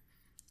ignition.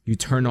 You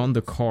turn on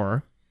the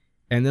car,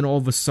 and then all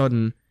of a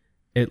sudden,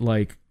 it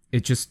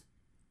just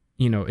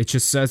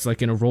says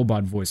like in a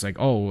robot voice, like,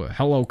 "Oh,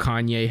 hello,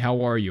 Kanye, how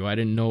are you? I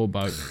didn't know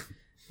about,"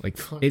 like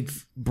it,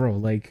 bro.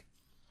 Like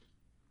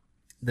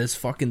this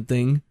fucking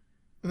thing.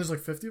 And there's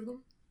like 50 of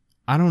them.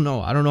 I don't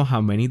know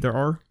how many there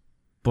are,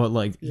 but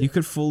like you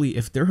could fully,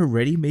 if they're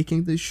already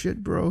making this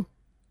shit, bro.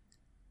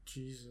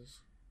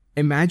 Jesus.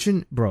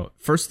 Imagine, bro.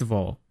 First of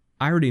all,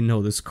 I already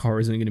know this car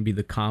isn't going to be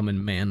the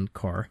common man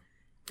car,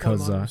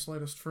 because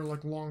slightest for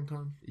like a long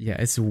time. Yeah,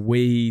 it's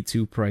way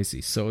too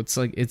pricey. So it's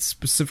like it's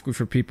specifically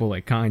for people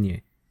like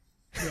Kanye.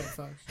 Yeah,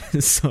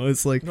 facts. So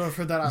it's like no, I've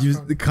heard that.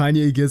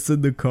 Kanye gets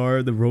in the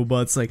car, the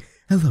robot's like,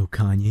 "Hello,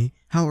 Kanye.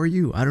 How are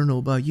you? I don't know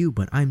about you,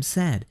 but I'm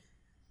sad."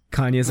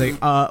 Kanye's like,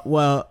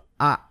 well,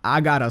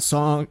 I got a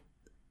song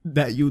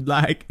that you'd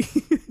like."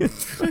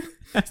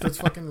 Starts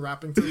fucking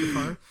rapping through the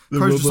car. The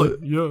car's robot,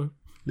 just like,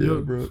 yeah,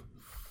 bro.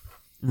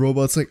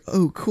 Robot's like,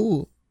 "Oh,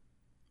 cool.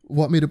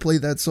 Want me to play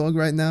that song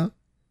right now?"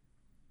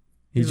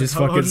 He just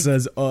like, fucking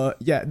says,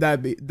 yeah,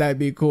 that'd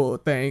be cool,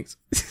 thanks."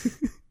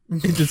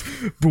 It just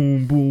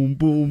boom, boom,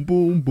 boom,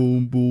 boom,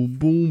 boom, boom,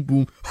 boom,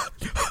 boom.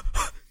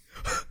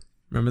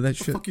 Remember that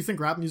shit? What the fuck you think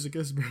rap music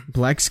is, bro?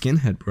 Black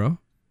Skinhead, bro.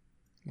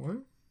 What?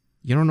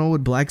 You don't know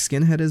what Black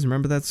Skinhead is?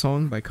 Remember that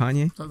song by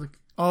Kanye?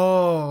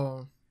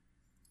 Oh.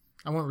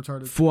 I went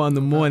retarded. 4 in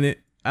the morning,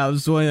 I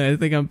was sweating, I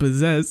think I'm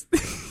possessed.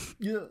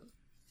 Yeah.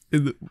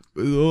 In the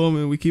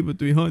Roman, we keep it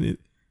 300.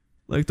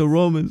 Like the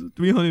Romans,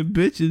 300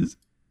 bitches.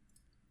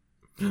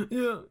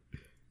 Yeah.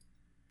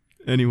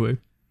 Anyway.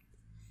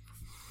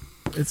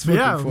 It's fucking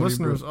funny,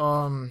 listeners,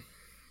 bro.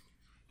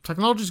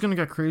 Technology's gonna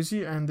get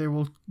crazy, and they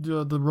will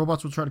the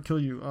robots will try to kill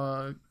you.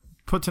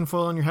 Put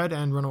tinfoil on your head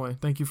and run away.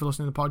 Thank you for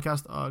listening to the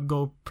podcast.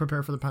 Go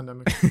prepare for the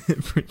pandemic.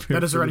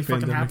 That is already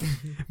fucking happening.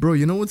 Bro,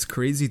 you know what's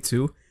crazy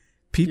too?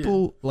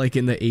 People like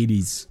in the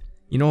 80s,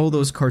 you know all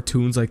those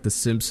cartoons like The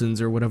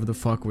Simpsons or whatever the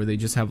fuck, where they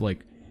just have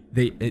like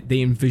they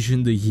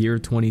envision the year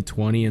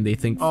 2020 and they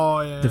think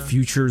the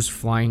future's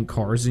flying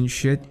cars and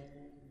shit.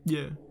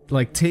 Yeah.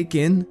 Like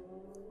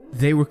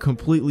they were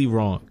completely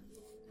wrong.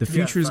 The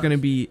future is gonna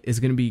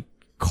be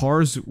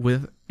cars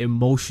with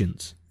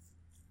emotions.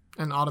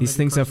 And automated. These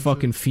things have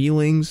fucking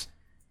feelings.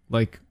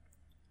 Like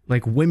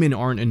women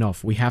aren't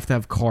enough. We have to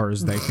have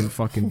cars that can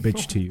fucking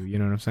bitch to you. You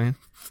know what I'm saying?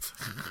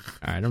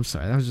 All right, I'm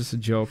sorry. That was just a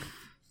joke.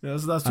 Yeah,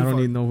 that's too I don't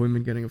far. need no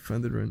women getting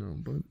offended right now,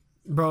 but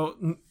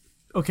bro.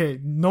 Okay,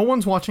 no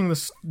one's watching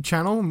this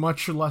channel,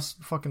 much less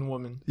fucking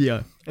women.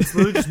 Yeah, it's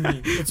literally just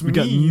me. It's we me.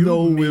 got you,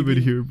 no maybe,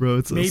 women here, bro.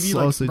 It's a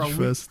sausage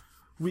fest.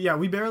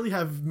 We barely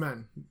have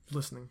men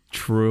listening.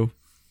 True.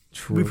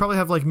 We probably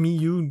have like me,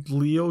 you,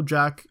 Leo,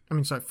 Jack.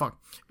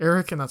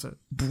 Eric, and that's it.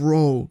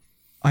 Bro,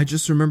 I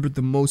just remembered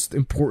the most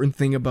important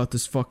thing about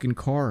this fucking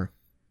car.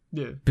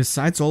 Yeah.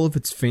 Besides all of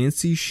its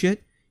fancy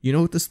shit, you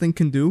know what this thing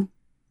can do?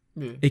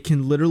 Yeah. It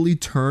can literally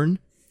turn,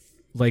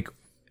 like,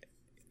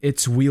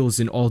 its wheels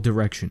in all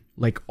direction.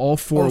 Like, all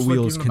four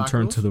wheels can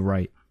turn to the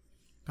right.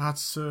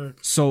 That's sick.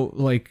 So,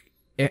 like,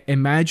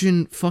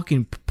 imagine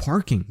fucking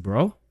parking,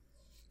 bro.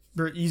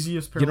 The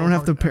easiest parallel. You don't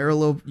have to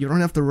parallel. You don't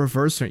have to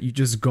reverse it. You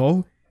just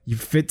go. You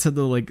fit to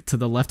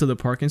the left of the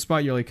parking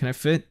spot. You're like, can I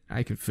fit?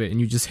 I can fit. And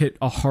you just hit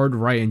a hard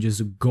right and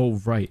just go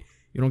right.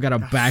 You don't gotta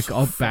back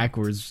up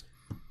backwards.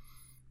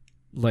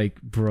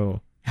 Like,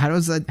 bro, how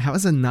has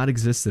that not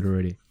existed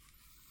already?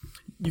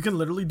 You can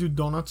literally do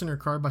donuts in your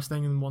car by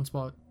staying in one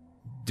spot.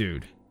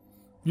 Dude.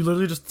 You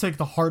literally just take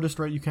the hardest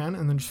right you can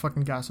and then just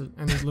fucking gas it.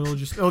 And it's literally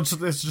just... it's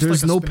just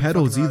There's like no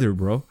pedals either,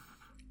 bro.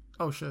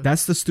 Oh, shit.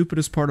 That's the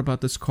stupidest part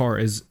about this car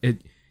is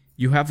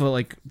you have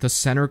the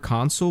center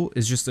console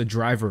is just a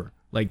driver,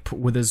 like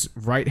with his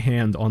right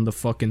hand on the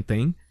fucking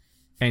thing,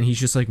 and he's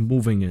just like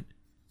moving it,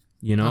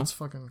 you know? That's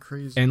fucking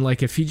crazy. And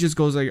like if he just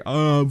goes like,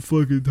 oh, I'm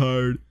fucking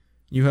tired,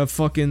 you have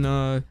fucking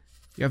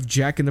you have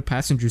Jack in the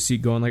passenger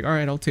seat going like, all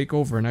right, I'll take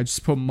over, and I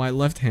just put my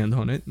left hand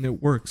on it and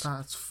it works.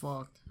 That's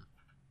fucked.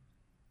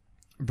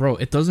 Bro,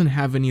 it doesn't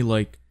have any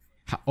like,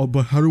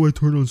 but how do I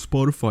turn on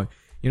Spotify?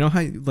 You know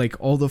how like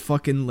all the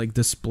fucking like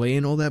display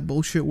and all that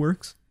bullshit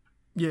works?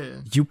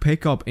 Yeah. You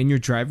pick up in your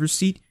driver's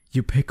seat,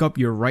 you pick up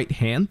your right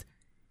hand,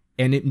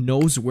 and it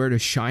knows where to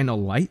shine a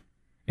light,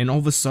 and all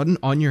of a sudden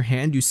on your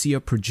hand you see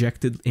a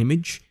projected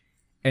image,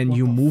 and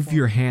you move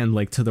your hand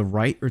like to the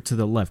right or to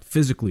the left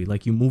physically,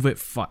 like you move it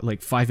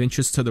 5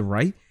 inches to the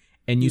right,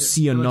 and you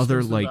see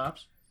another like.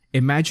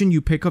 Imagine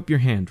you pick up your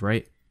hand,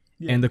 right?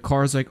 Yeah. And the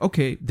car's like,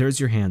 okay, there's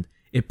your hand.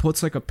 It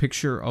puts like a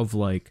picture of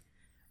like,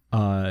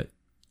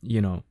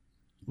 you know,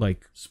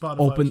 like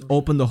Spotify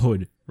open the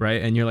hood,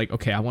 right? And you're like,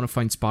 okay, I want to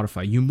find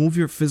Spotify. You move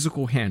your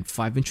physical hand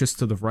 5 inches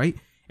to the right,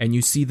 and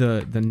you see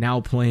the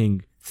now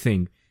playing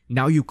thing.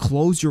 Now you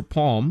close your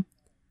palm,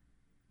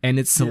 and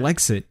it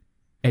selects it,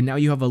 and now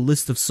you have a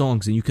list of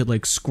songs, and you could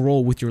like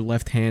scroll with your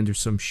left hand or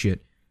some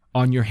shit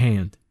on your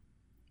hand.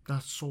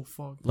 That's so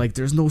fucked. Like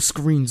there's no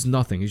screens,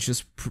 nothing. It's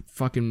just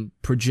fucking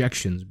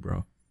projections,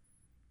 bro.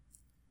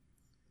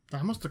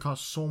 That must have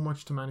cost so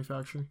much to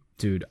manufacture.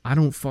 Dude, I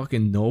don't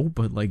fucking know,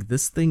 but like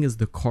this thing is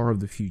the car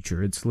of the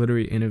future. It's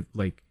literally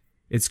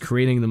it's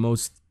creating the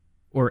most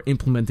or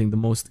implementing the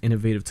most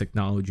innovative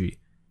technology,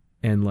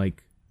 and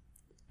like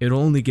it'll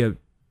only get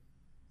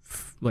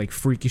like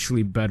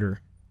freakishly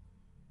better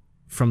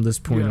from this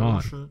point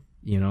on. Shit.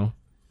 You know,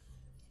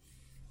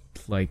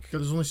 like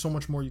there's only so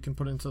much more you can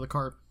put into the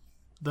car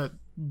that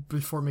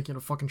before making it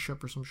a fucking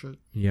ship or some shit.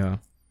 Yeah,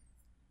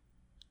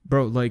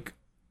 bro. Like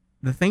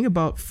the thing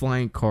about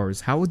flying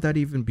cars, how would that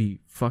even be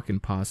fucking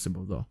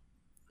possible though?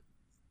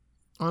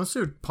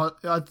 Honestly,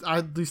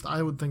 at least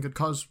I would think it'd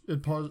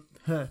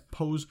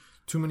pose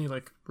too many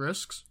like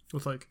risks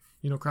with like,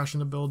 you know,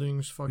 crashing into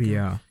buildings,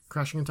 fucking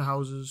crashing into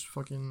houses,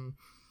 fucking.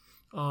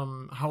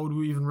 How would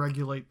we even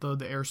regulate the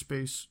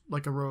airspace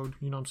like a road?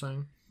 You know what I'm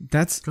saying?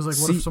 That's because like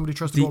what if somebody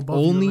tries to go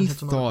above you and then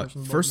hits another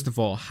person? First of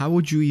all,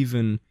 how do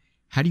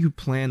you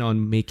plan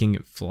on making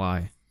it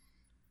fly?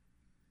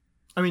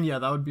 I mean, yeah,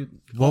 that would be.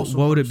 What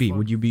would it be?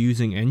 Would you be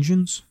using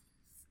engines?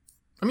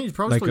 I mean, you'd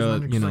probably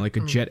like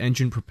a jet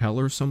engine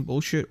propeller or some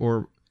bullshit,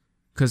 or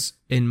because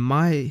in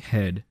my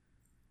head,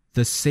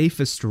 the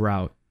safest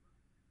route,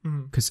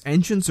 because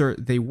engines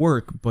they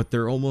work, but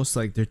they're almost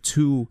like they're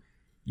too.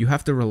 You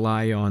have to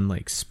rely on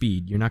like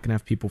speed. You're not gonna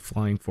have people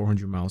flying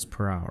 400 miles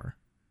per hour.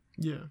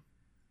 Yeah.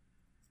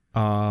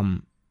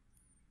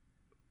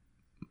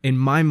 In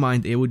my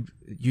mind,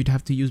 you'd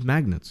have to use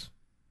magnets.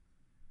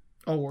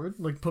 Oh, word?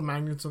 Like put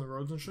magnets on the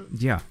roads and shit?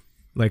 Yeah.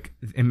 Like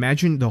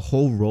imagine the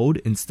whole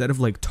road instead of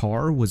like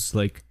tar was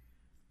like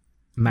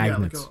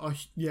magnets.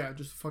 Yeah, like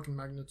just fucking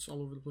magnets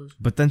all over the place.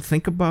 But then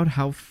think about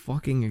how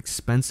fucking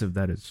expensive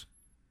that is.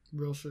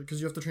 Real shit,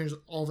 because you have to change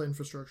all the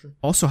infrastructure.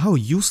 Also, how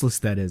useless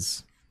that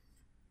is.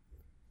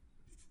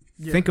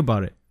 Yeah. Think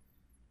about it.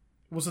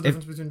 What's the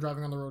difference between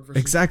driving on the road versus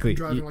exactly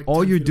driving like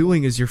all you're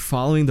doing is you're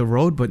following the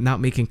road but not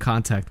making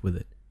contact with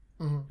it.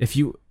 If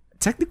you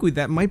technically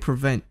that might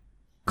prevent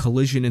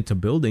collision into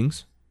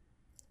buildings,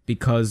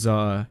 because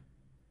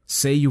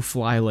say you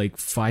fly like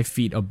 5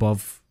 feet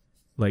above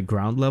like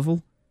ground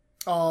level.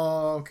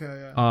 Oh,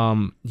 okay, yeah.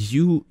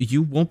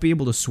 You won't be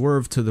able to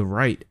swerve to the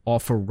right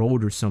off a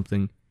road or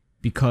something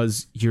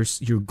because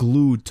you're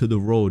glued to the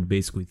road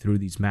basically through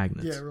these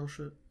magnets. Yeah, real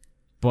shit.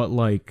 But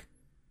like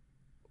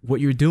what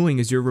you're doing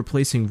is you're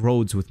replacing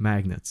roads with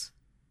magnets.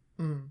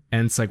 And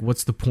it's like,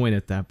 what's the point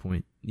at that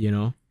point, you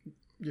know?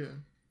 Yeah.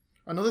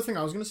 Another thing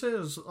I was going to say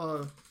is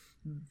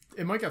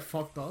it might get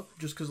fucked up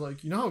just because,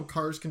 like, you know how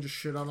cars can just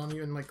shit out on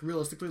you? And, like,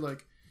 realistically,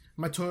 like,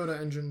 my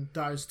Toyota engine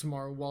dies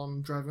tomorrow while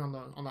I'm driving on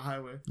the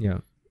highway. Yeah.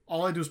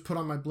 All I do is put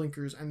on my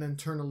blinkers and then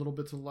turn a little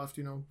bit to the left,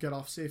 you know, get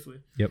off safely.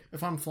 Yep.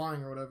 If I'm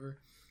flying or whatever,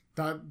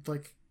 that,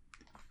 like,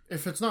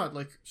 if it's not,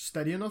 like,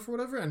 steady enough or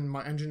whatever and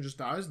my engine just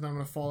dies, then I'm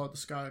going to fall out the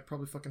sky,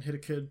 probably fucking hit a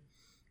kid,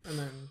 and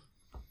then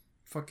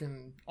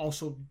fucking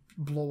also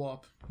blow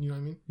up. You know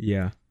what I mean?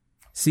 Yeah.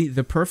 See,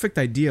 the perfect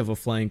idea of a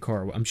flying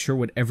car, I'm sure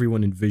what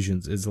everyone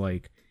envisions is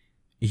like,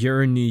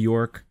 you're in New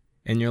York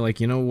and you're like,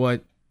 you know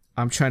what?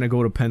 I'm trying to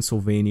go to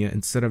Pennsylvania.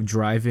 Instead of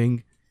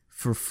driving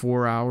for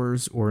 4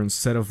 hours, or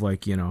instead of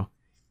like, you know,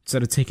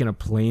 instead of taking a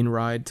plane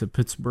ride to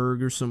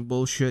Pittsburgh or some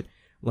bullshit,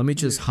 let me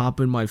just hop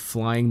in my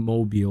flying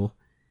mobile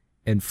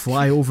and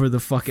fly over the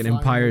fucking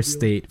Empire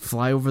State,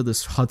 fly over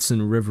this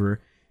Hudson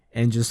River,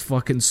 and just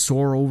fucking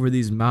soar over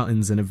these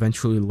mountains and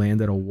eventually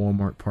land at a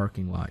Walmart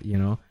parking lot, you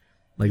know?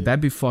 Like,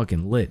 that'd be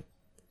fucking lit.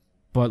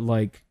 But,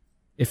 like,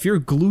 if you're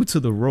glued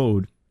to the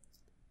road,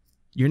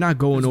 you're not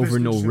going over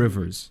no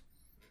rivers.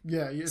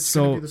 Yeah, it's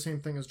gonna be the same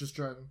thing as just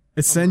driving.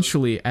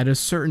 Essentially, at a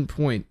certain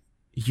point,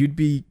 you'd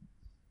be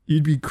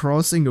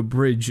crossing a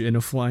bridge in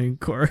a flying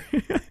car.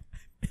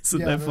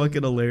 Isn't that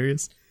fucking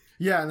hilarious?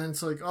 Yeah, and then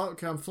it's like, oh,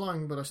 okay, I'm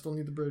flying, but I still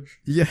need the bridge.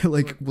 Yeah,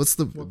 like, what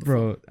the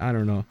bro? I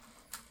don't know.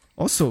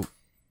 Also,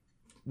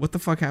 what the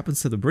fuck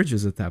happens to the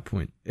bridges at that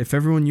point? If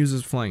everyone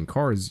uses flying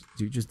cars,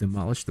 do you just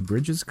demolish the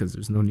bridges because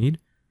there's no need,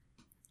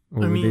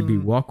 or would they be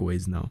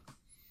walkways now?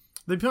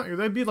 They'd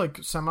be like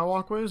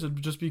semi-walkways.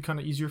 It'd just be kind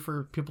of easier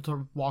for people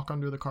to walk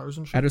under the cars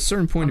and shit. At a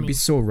certain point, it'd be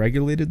so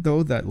regulated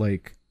though that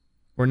like,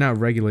 or not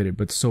regulated,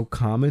 but so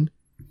common.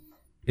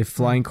 If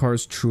flying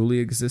cars truly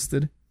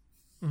existed,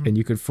 and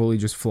you could fully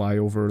just fly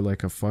over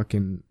like a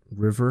fucking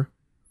river,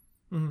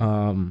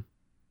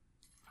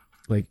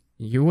 like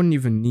you wouldn't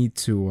even need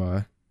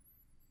to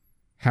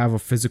have a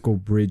physical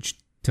bridge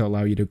to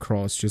allow you to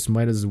cross. Just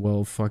might as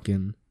well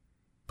fucking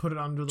put it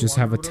under the just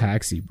water have a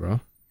taxi, bro.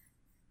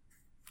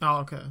 Oh,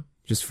 okay.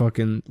 Just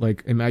fucking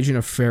like imagine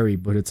a ferry,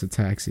 but it's a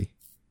taxi.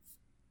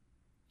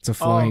 It's a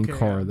flying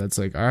car that's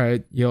like, all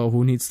right, yo,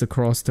 who needs to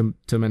cross to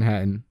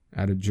Manhattan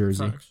out of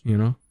Jersey? Facts. You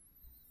know.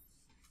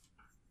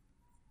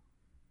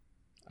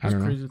 It's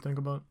crazy to think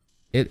about.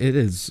 It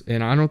is,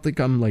 and I don't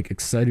think I'm like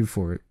excited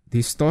for it.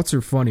 These thoughts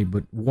are funny,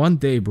 but one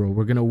day, bro,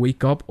 we're gonna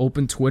wake up,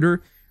 open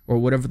Twitter or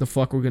whatever the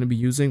fuck we're gonna be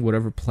using,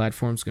 whatever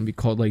platform's gonna be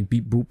called, like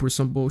Beep Boop or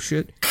some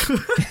bullshit,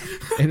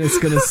 and it's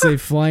gonna say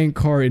 "flying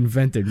car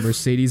invented,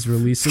 Mercedes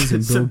releases,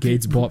 and Bill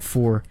Gates bought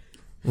 4,"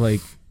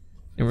 like,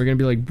 and we're gonna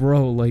be like,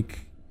 bro,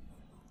 like,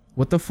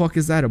 what the fuck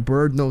is that? A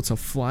bird? No, it's a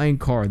flying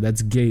car.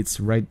 That's Gates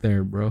right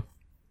there, bro.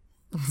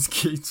 It's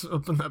Gates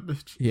up in that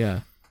bitch.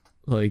 Yeah,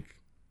 like.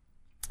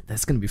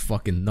 That's gonna be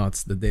fucking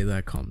nuts the day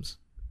that comes.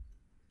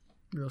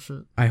 Real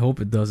shit. I hope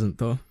it doesn't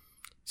though.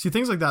 See,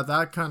 things like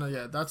that kind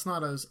of, that's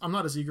not as, I'm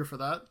not as eager for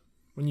that.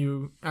 When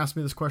you asked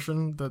me this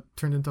question that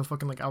turned into a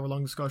fucking like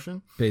hour-long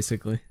discussion.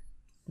 Basically.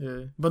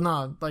 Yeah. But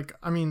nah, like,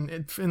 I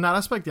mean, in that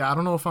aspect, yeah, I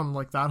don't know if I'm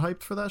like that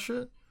hyped for that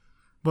shit.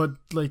 But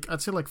like,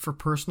 I'd say like for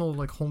personal,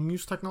 like home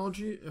use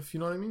technology, if you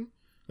know what I mean.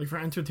 Like for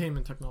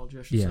entertainment technology,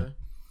 I should say.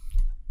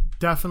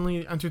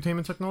 Definitely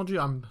entertainment technology,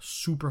 I'm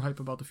super hype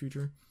about the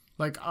future.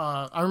 Like,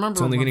 I remember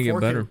it's only going to get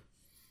better.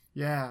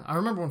 Yeah, I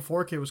remember when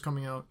 4K was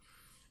coming out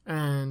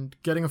and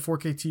getting a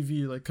 4K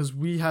TV, like, because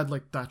we had,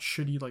 like, that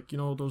shitty, like, you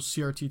know, those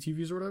CRT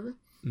TVs or whatever.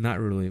 Not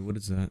really. What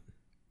is that?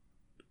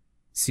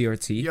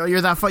 CRT? Yo,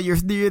 you're that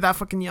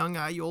fucking young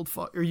guy, you old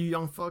fuck, or you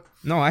young fuck.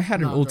 No, I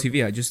had an old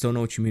TV. I just don't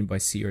know what you mean by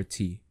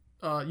CRT.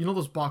 You know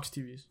those box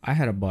TVs? I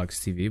had a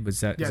box TV, but is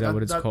that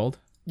what it's called?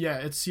 Yeah,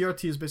 it's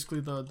CRT is basically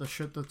the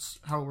shit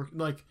that's how it works.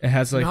 Like it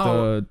has like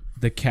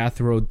the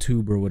cathode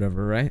tube or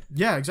whatever, right?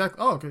 Yeah, exactly.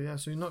 Oh, okay, yeah.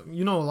 So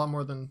you know a lot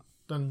more than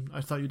I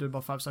thought you did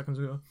about 5 seconds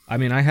ago. I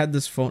mean, I had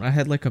this phone. I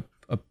had like a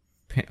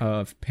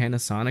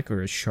Panasonic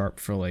or a Sharp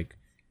for like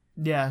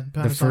Panasonic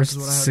the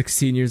first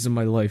 16 years of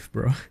my life,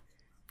 bro.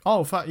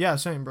 Oh, yeah,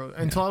 same, bro.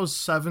 Until I was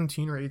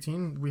 17 or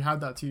 18, we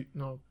had that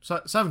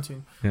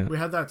 17. Yeah. We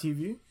had that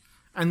TV.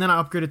 And then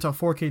I upgraded to a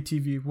 4K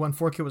TV when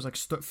 4K was like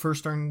first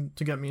starting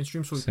to get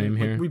mainstream. So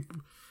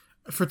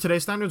for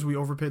today's standards, we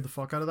overpaid the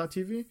fuck out of that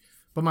TV.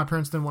 But my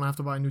parents didn't want to have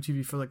to buy a new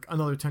TV for like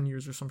another 10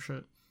 years or some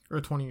shit, or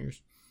 20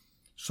 years.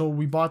 So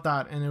we bought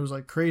that, and it was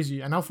like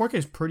crazy. And now 4K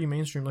is pretty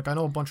mainstream. Like I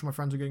know a bunch of my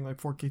friends are getting like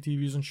 4K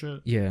TVs and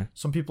shit. Yeah.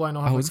 Some people I know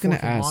have like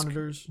 4K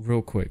monitors.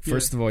 Real quick.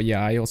 First of all,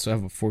 I also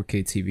have a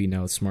 4K TV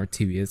now, a smart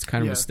TV. It's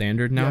kind of a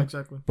standard now. Yeah,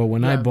 exactly. But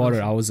when I bought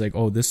it, I was like,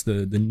 oh, this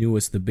the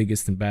newest, the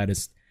biggest, and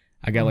baddest.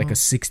 I got like a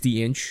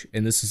 60-inch,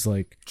 and this is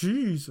like...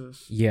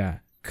 Jesus. Yeah.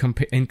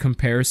 In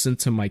comparison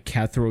to my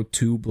cathode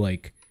tube,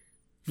 like,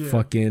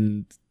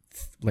 fucking,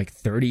 like,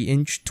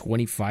 30-inch,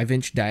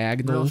 25-inch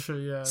diagonal. Real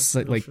shit,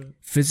 yeah. Like,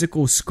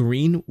 physical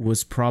screen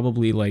was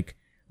probably, like,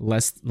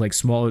 less, like,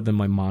 smaller than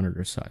my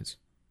monitor size.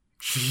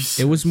 Jesus.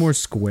 It was more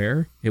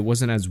square. It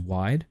wasn't as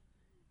wide.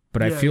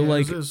 But I feel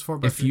like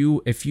if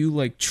you,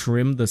 like,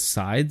 trim the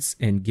sides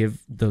and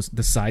give the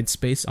side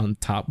space on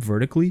top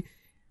vertically...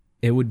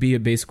 It would be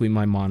basically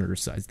my monitor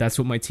size. That's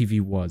what my TV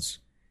was.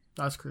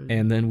 That's crazy.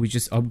 And then we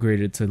just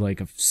upgraded to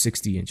like a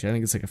 60-inch. I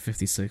think it's like a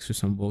 56 or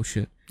some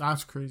bullshit.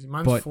 That's crazy.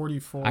 Mine's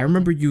 44. I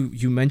remember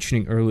you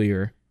mentioning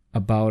earlier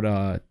about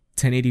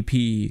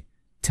 1080p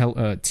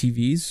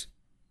TVs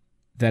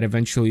that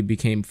eventually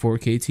became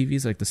 4K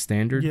TVs, like the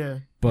standard. Yeah.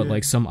 But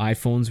like some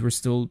iPhones were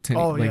still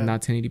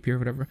not 1080p or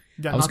whatever.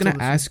 Yeah, I was gonna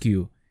ask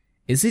you,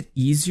 is it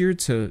easier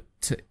to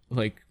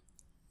like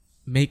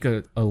make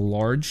a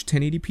large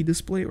 1080p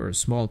display or a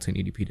small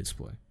 1080p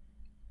display?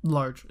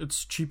 Large.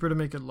 It's cheaper to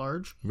make it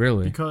large.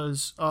 Really?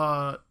 Because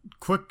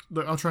quick.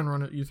 I'll try and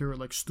run it you through it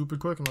like stupid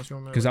quick, unless you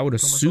want me. Because I would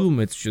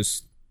assume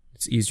it's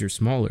easier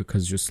smaller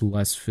because just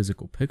less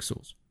physical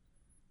pixels.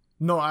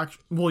 No,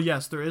 actually, well,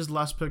 yes, there is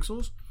less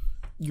pixels.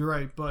 You're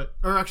right, but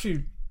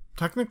actually,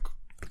 I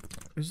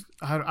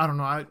don't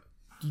know. I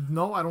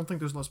don't think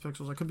there's less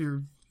pixels. I could be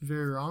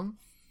very wrong.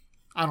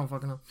 I don't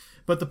fucking know.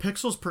 But the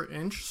pixels per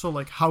inch, so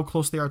like how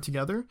close they are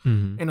together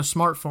in a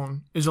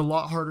smartphone, is a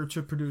lot harder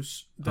to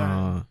produce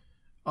than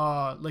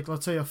like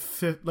let's say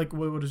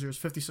what is yours,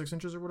 56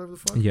 inches or whatever the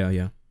fuck?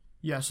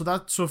 Yeah.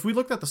 So if we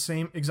looked at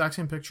the exact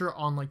same picture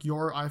on like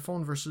your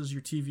iPhone versus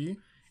your TV,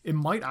 it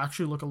might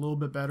actually look a little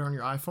bit better on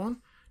your iPhone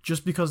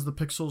just because the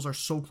pixels are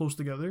so close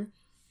together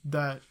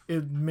that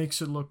it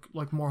makes it look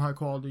like more high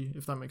quality,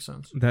 if that makes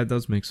sense. That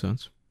does make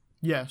sense.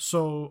 Yeah,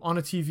 so on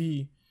a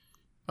TV,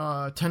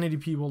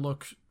 1080p will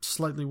look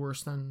slightly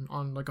worse than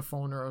on like a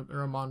phone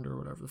or a monitor or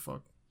whatever the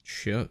fuck.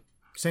 Shit.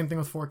 Same thing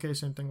with 4K,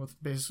 same thing with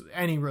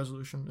any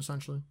resolution,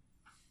 essentially.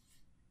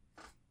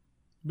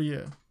 But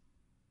yeah.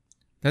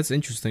 That's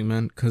interesting,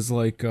 man, because,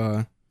 like,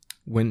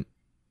 when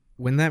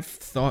that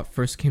thought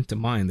first came to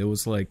mind, it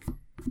was, like,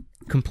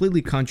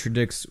 completely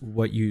contradicts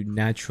what you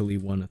naturally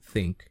want to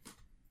think.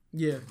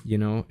 Yeah. You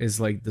know?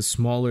 Is, like, the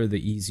smaller,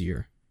 the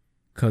easier.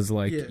 Because,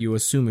 like, you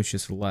assume it's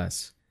just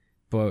less.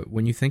 But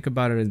when you think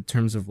about it in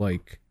terms of,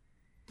 like,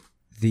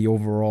 the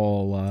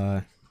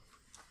overall,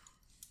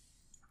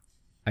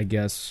 I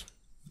guess,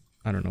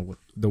 I don't know what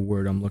the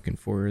word I'm looking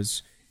for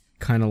is,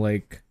 kind of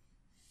like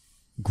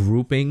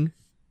grouping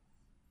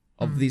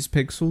of these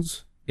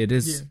pixels, it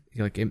is,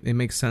 like, it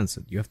makes sense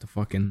that you have to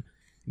fucking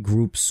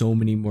group so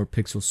many more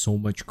pixels so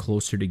much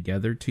closer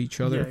together to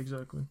each other. Yeah,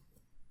 exactly.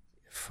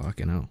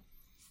 Fucking hell.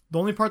 The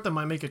only part that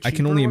might make it cheaper, I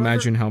can only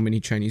imagine how many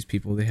Chinese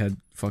people they had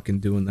fucking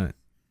doing that.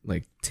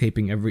 Like,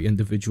 taping every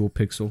individual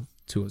pixel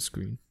to a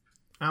screen.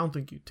 I don't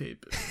think you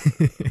tape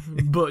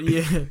it. But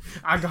yeah,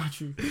 I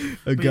got you.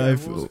 A guy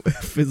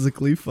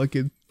physically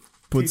fucking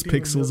puts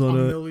pixels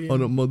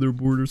on a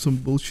motherboard or some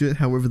bullshit.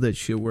 However that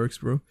shit works,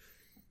 bro.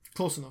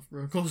 Close enough,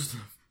 bro. Close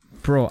enough.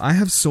 Bro, I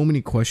have so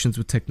many questions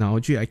with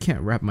technology. I can't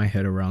wrap my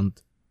head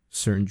around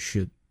certain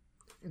shit.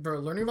 Bro,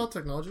 learning about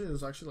technology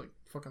is actually, like,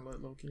 fucking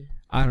low key.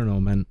 I don't know,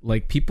 man.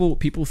 Like, people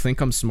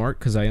think I'm smart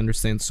because I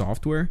understand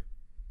software.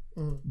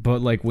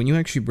 But, like, when you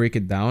actually break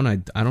it down, I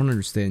don't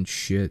understand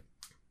shit.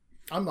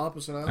 I'm the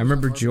opposite. I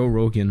remember Joe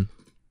Rogan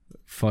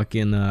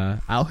fucking...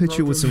 I'll hit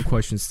you with some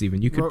questions,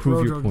 Steven. You can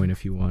prove your point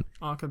if you want.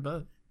 I could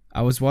bet.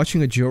 I was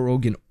watching a Joe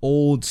Rogan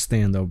old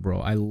stand-up, bro.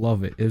 I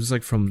love it. It was,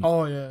 like, from...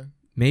 Oh, yeah.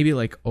 Maybe,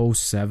 like,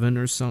 07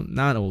 or something.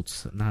 Not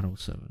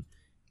 07.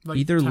 Like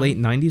either late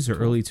 90s or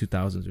early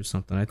 2000s or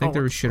something. I think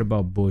there was shit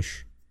about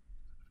Bush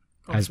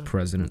as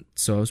president.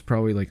 So it was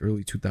probably, like,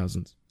 early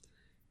 2000s.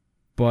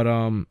 But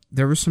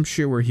there was some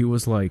shit where he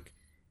was, like,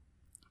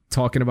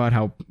 talking about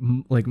how,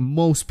 like,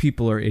 most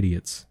people are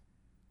idiots.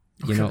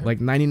 You know, like,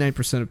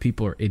 99% of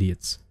people are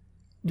idiots.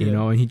 You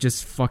know, and he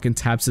just fucking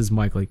taps his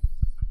mic, like,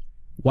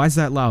 why is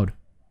that loud?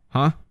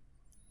 Huh?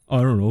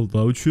 I don't know,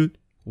 loud shit.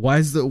 Why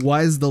is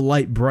the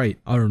light bright?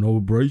 I don't know,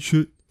 bright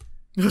shit.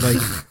 Like,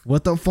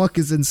 what the fuck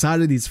is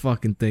inside of these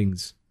fucking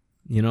things?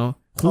 You know?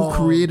 Who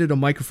created a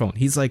microphone?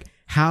 He's like,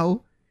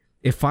 how,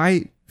 if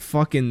I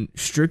fucking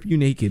strip you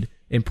naked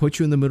and put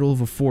you in the middle of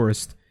a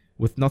forest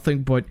with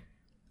nothing but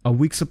a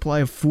week's supply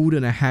of food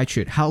and a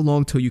hatchet, how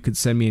long till you can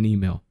send me an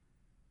email?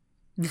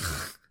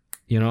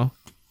 You know?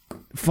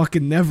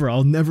 Fucking never.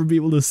 I'll never be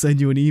able to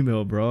send you an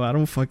email, bro. I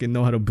don't fucking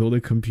know how to build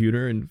a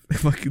computer and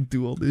fucking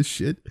do all this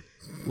shit.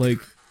 Like,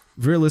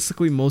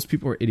 realistically, most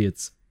people are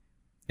idiots.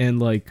 And,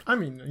 like... I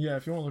mean, yeah,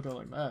 if you want to look at it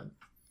like that.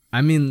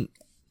 I mean,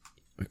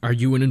 are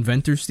you an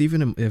inventor,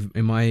 Steven?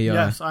 Am I...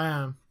 yes, I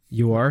am.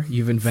 You are?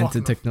 You've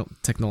invented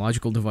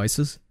technological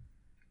devices?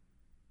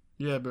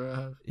 Yeah, bro, I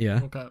have.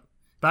 Yeah. Okay.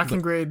 Back in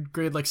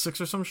grade like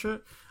 6 or some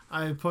shit,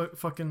 I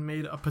fucking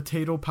made a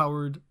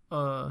potato-powered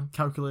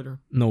calculator.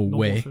 No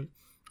way. Bullshit.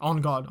 On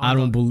God. I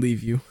don't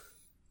believe you.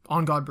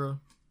 On God, bro.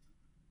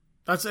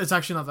 It's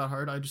actually not that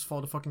hard. I just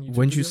followed a fucking YouTube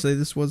When did you video. say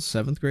this was?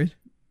 7th grade?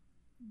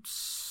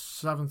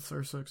 7th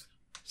or 6th.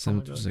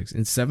 7th or 6th.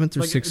 In 7th or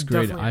 6th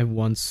grade, I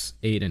once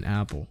ate an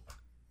apple.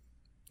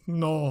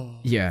 No.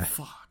 Yeah.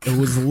 Fuck. It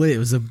was lit. It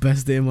was the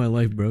best day of my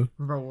life, bro.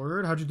 Bro,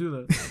 word? How'd you do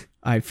that?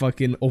 I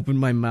fucking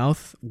opened my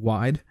mouth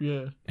wide.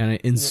 Yeah. And I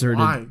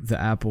inserted the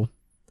apple.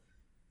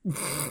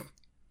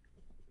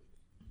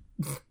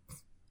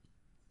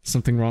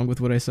 Something wrong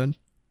with what I said?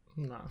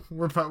 Nah,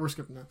 we're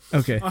skipping that.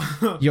 Okay.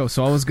 Yo,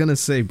 so I was gonna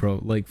say, bro,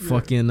 like,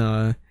 fucking,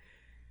 the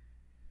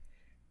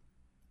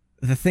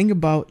thing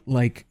about,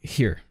 like,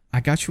 here,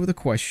 I got you with a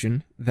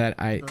question that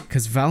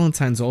because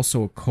Valentine's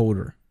also a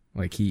coder.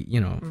 Like, he,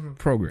 you know,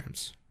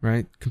 programs,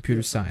 right?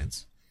 Computer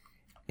science.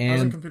 And I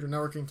was in computer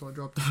networking until I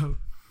dropped out.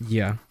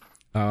 Yeah.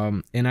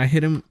 And I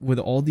hit him with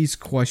all these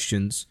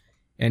questions,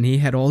 and he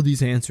had all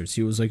these answers.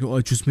 He was like, oh,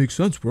 it just makes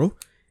sense, bro.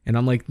 And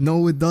I'm like,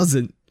 no, it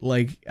doesn't.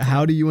 Like,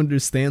 how do you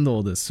understand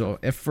all this? So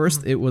at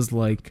first it was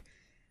like,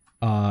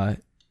 how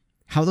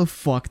the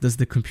fuck does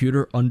the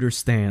computer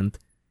understand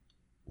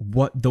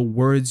what the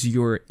words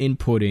you're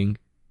inputting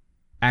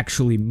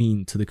actually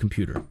mean to the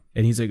computer?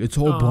 And he's like, it's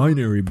all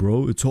binary,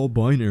 bro. It's all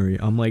binary.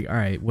 I'm like, all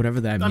right,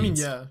 whatever that means. I mean,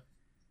 yeah.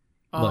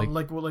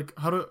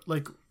 How to,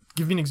 like,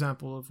 give me an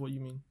example of what you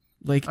mean.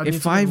 Like,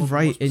 if I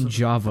write in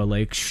Java,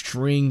 like,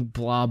 string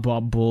blah blah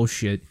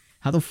bullshit,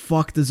 how the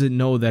fuck does it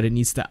know that it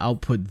needs to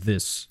output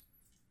this?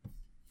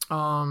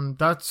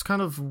 That's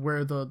kind of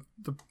where the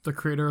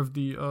creator of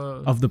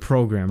the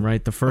program,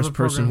 right? The first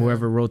person,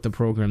 whoever wrote the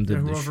program,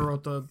 did this shit. Whoever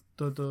wrote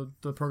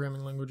the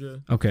programming language, yeah.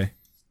 Okay.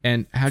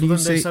 And how do you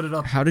say, set it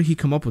up. How did he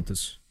come up with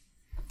this?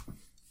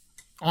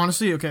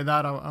 Honestly, okay,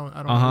 that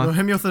I don't know.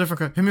 Hit me with a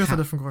different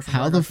question.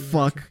 How the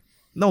fuck?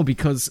 No,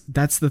 because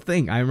that's the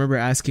thing. I remember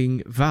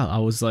asking Val, I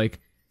was like,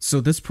 so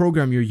this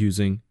program you're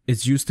using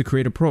is used to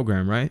create a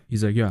program, right?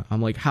 He's like, yeah.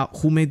 I'm like,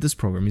 who made this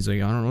program? He's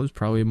like, I don't know. It's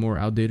probably a more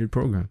outdated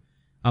program.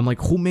 I'm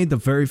like, who made the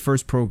very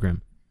first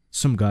program?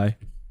 Some guy.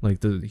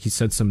 Like, he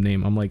said some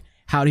name. I'm like,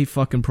 how'd he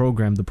fucking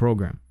program the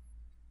program?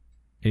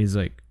 And he's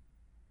like,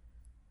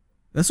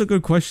 that's a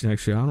good question,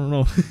 actually. I don't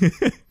know.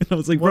 And I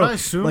was like, bro,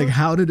 like,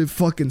 how did it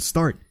fucking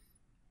start?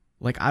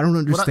 Like, I don't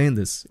understand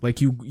this. Like,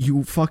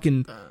 you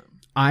fucking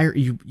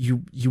iron,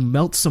 you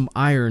melt some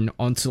iron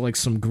onto like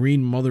some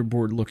green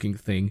motherboard looking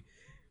thing,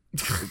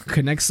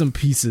 connect some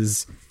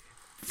pieces,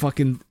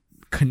 fucking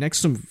connect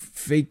some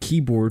fake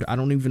keyboard. I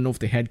don't even know if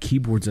they had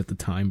keyboards at the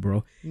time,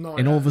 bro. No,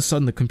 and all of a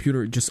sudden the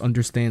computer just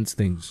understands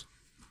things.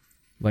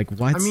 Like,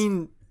 what? I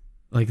mean,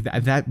 like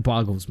that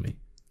boggles me.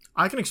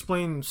 I can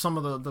explain some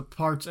of the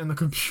parts in the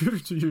computer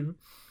to you,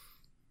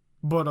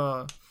 but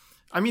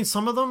I mean,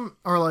 some of them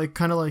are like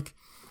kind of like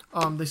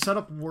they set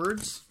up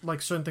words,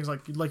 like certain things,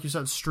 like you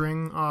said,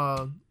 string,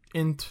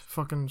 int,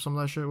 fucking some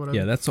of that shit, whatever.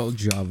 Yeah, that's all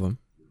Java.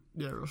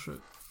 Yeah, real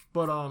shit.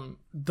 But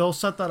they'll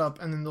set that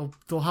up, and then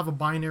they'll have a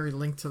binary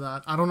link to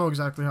that. I don't know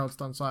exactly how it's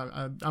done, so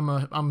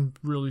I'm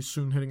really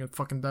soon hitting a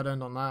fucking dead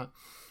end on that.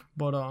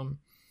 But and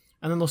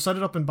then they'll set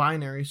it up in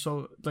binary,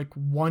 so like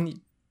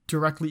one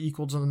directly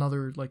equals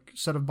another like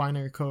set of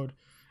binary code,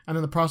 and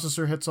then the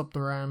processor hits up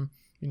the RAM.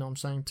 You know what I'm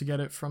saying, to get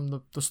it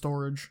from the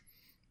storage,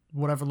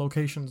 whatever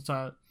location it's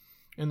at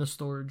in the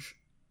storage,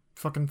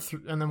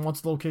 and then once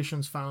the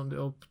location's found,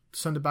 it'll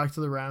send it back to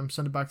the RAM,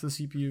 send it back to the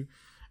CPU,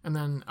 and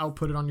then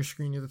output it on your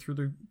screen either through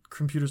the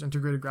computer's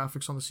integrated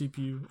graphics on the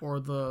CPU or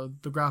the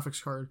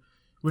graphics card,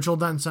 which will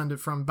then send it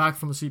back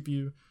from the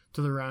CPU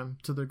to the RAM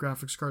to the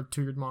graphics card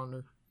to your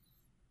monitor.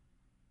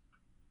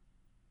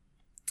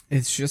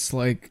 It's just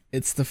like,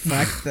 it's the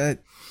fact that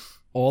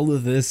all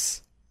of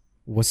this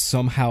was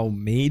somehow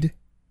made.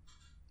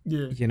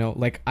 Yeah. You know,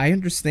 like, I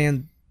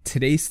understand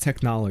today's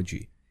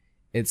technology.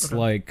 It's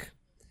like,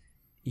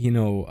 you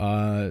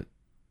know,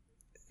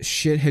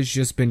 shit has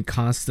just been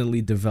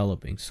constantly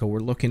developing. So we're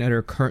looking at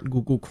our current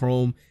Google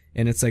Chrome,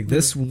 and it's like,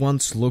 this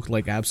once looked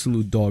like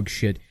absolute dog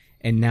shit,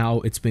 and now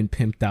it's been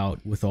pimped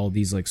out with all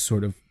these like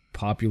sort of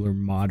popular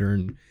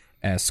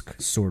modern-esque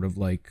sort of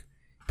like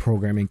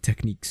programming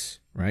techniques,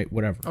 right?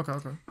 Whatever. Okay.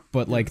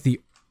 But like the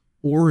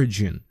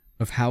origin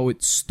of how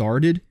it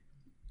started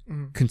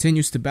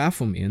continues to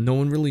baffle me, and no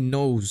one really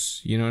knows,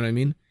 you know what I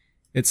mean?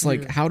 It's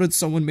like, how did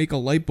someone make a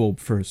light bulb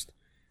first?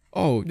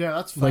 Oh, yeah,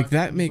 that's like,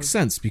 that makes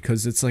sense,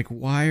 because it's like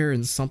wire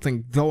and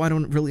something. Though I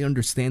don't really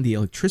understand the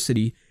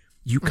electricity,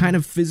 you kind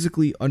of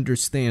physically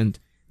understand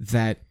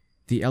that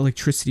the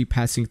electricity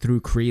passing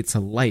through creates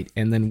a light,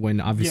 and then when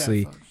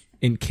obviously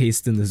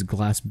encased in this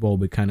glass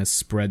bulb, it kind of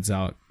spreads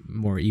out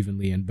more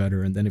evenly and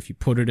better. And then if you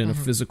put it in a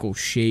physical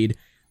shade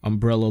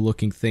umbrella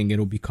looking thing,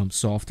 it'll become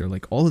softer.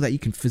 Like, all of that you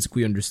can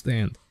physically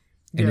understand,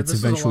 and it's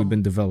eventually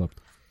been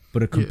developed.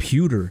 But a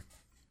computer,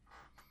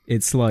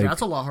 it's like,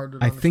 that's a lot harder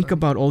to I think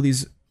about all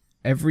these,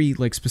 every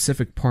like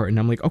specific part, and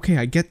I'm like, okay,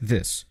 I get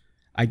this.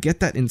 I get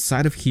that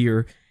inside of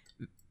here,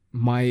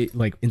 my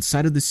like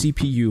inside of the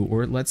CPU,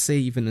 or let's say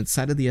even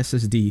inside of the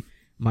SSD,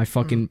 my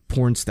fucking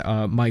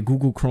my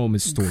Google Chrome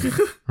is stored,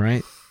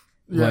 right?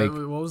 Yeah, like,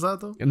 what was that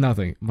though?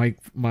 Nothing. My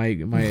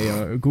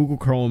Google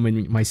Chrome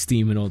and my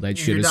Steam and all that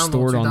shit is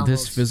stored on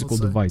this physical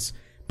device.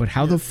 But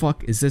how the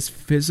fuck is this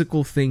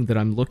physical thing that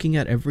I'm looking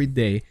at every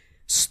day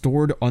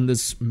stored on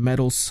this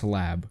metal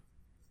slab?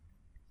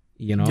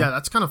 You know? Yeah,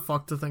 that's kind of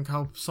fucked to think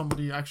how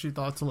somebody actually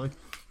thought to like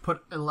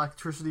put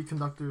electricity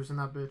conductors in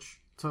that bitch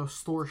to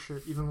store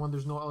shit even when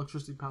there's no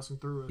electricity passing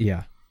through it.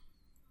 Yeah.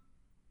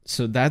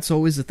 So that's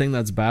always the thing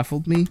that's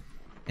baffled me,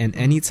 and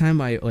anytime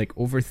I like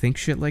overthink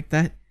shit like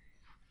that,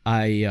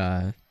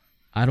 I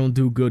don't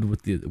do good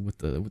with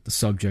the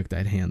subject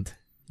at hand,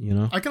 you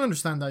know? I can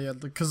understand that, yeah,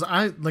 because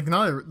I like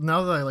now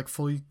that I like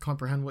fully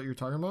comprehend what you're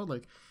talking about,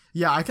 like,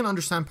 yeah, I can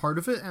understand part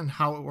of it and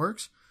how it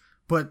works,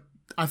 but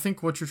I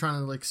think what you're trying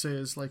to like say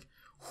is like,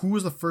 who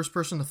was the first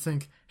person to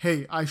think,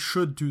 hey, I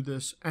should do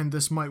this and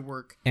this might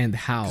work, and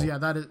how? Yeah,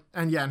 that is,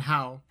 and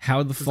how?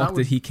 How the fuck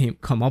did he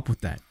come up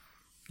with that?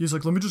 He's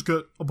like, let me just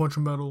get a bunch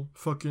of metal,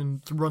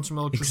 fucking to run some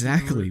electricity.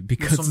 Exactly,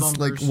 because it's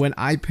numbers. Like, when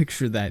I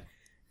picture that,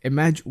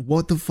 imagine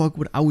what the fuck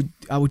I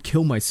would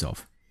kill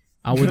myself.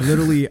 I would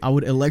literally I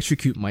would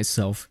electrocute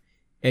myself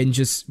and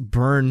just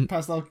burn.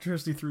 Pass the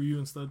electricity through you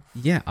instead.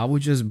 Yeah, I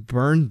would just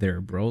burn there,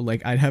 bro.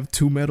 Like, I'd have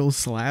 2 metal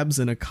slabs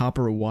and a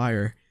copper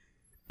wire,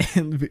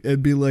 and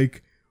it'd be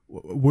like,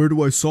 where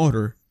do I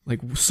solder? Like,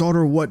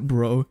 solder what,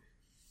 bro?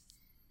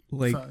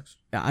 Like, facts.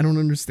 I don't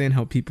understand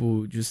how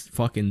people just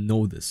fucking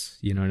know this.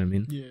 You know what I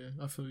mean? Yeah,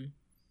 I feel you.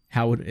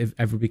 How it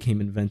ever became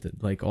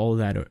invented. Like, all of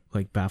that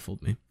like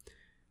baffled me.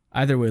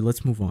 Either way,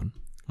 let's move on.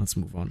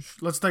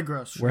 Let's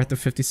digress. We're at the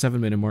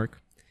 57-minute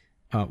mark.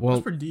 Well,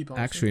 that's pretty deep,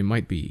 honestly. Actually, it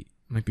might be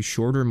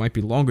shorter, it might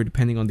be longer,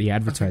 depending on the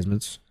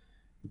advertisements.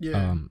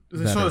 Yeah.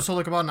 So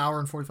like about an hour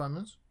and 45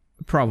 minutes?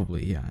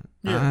 Probably, yeah.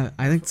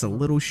 I think it's a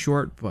little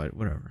short, but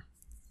whatever.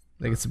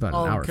 Like, it's about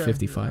an hour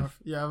 55.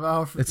 Yeah, an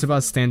hour 55. It's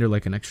about standard,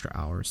 like an extra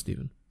hour,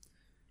 Steven.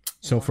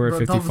 So for a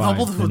 55,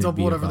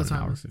 double whatever the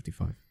time hour is.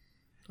 55.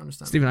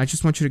 Understand. Steven, I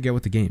just want you to get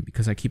with the game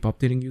because I keep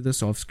updating you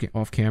this off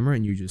camera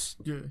and you just...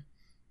 Yeah.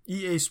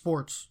 EA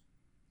Sports.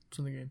 It's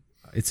in the game.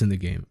 It's in the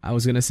game. I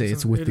was going to say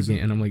it's with the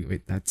game, and I'm like,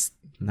 wait, that's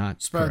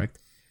not correct.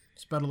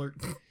 Sped alert.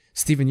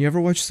 Steven, you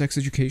ever watch Sex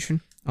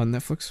Education on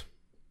Netflix?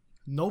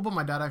 No, but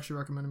my dad actually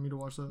recommended me to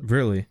watch that.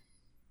 Really?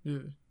 Yeah.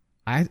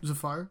 Is it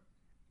fire?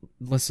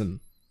 Listen,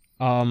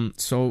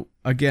 so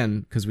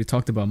again, because we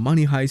talked about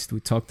Money Heist,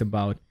 we talked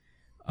about...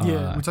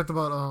 we talked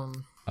about,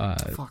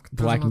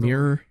 Black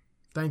Mirror. One.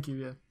 Thank you,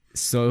 yeah.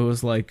 So it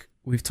was like,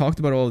 we've talked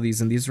about all of these,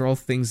 and these are all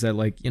things that,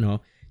 like, you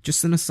know,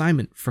 just an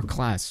assignment for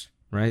class,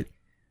 right?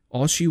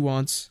 All she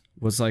wants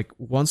was, like,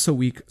 once a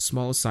week,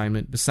 small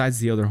assignment, besides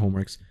the other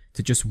homeworks,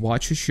 to just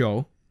watch a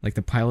show, like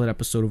the pilot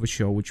episode of a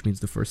show, which means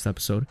the first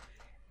episode,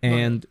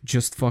 and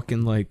just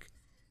fucking, like,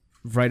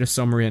 write a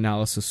summary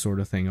analysis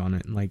sort of thing on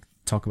it, and, like,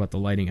 talk about the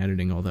lighting,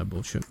 editing, all that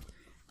bullshit.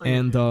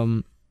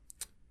 And,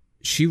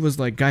 she was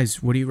like,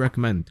 guys, what do you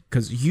recommend?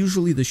 Because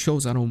usually the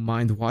shows, I don't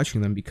mind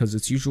watching them because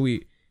it's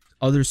usually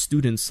other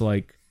students,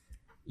 like,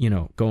 you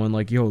know, going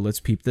like, yo, let's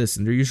peep this.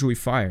 And they're usually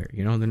fire,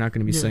 you know? They're not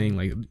going to be saying,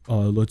 like,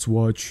 let's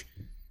watch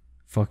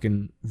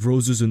fucking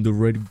Roses and the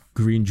Red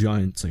Green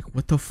Giants. Like,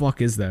 what the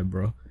fuck is that,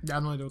 bro? Yeah, I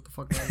have no idea what the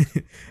fuck that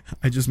is.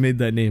 I just made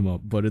that name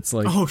up, but it's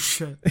like... Oh,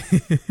 shit.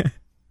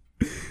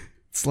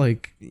 It's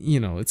like, you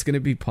know, it's going to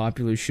be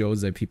popular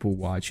shows that people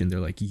watch and they're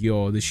like,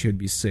 yo, this should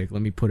be sick.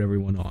 Let me put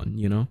everyone on,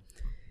 you know?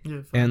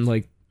 Yeah, and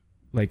like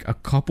a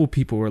couple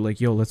people were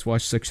like, yo, let's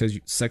watch Sex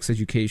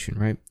Education,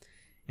 right?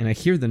 And I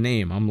hear the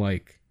name, I'm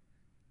like,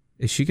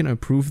 is she gonna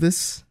approve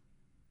this,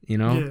 you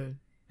know? Yeah.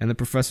 And the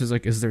professor's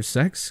like, is there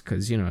sex?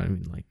 Because, you know, I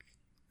mean, like,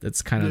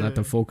 that's kind of not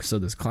the focus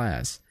of this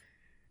class.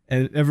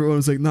 And everyone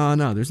was like, no,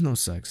 there's no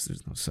sex, and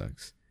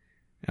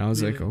I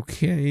was like,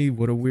 okay,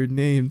 what a weird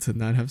name to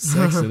not have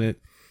sex in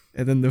it.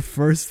 And then the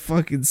first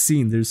fucking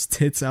scene, there's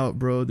tits out,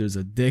 bro. There's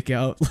a dick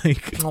out.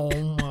 Like, oh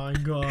my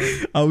god.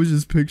 I was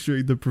just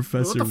picturing the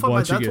professor what the fuck?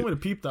 watching My dad it. told me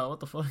to peep that. What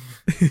the fuck?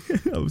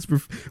 I was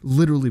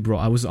literally, bro.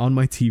 I was on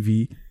my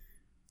TV,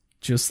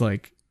 just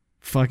like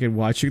fucking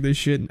watching this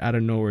shit, and out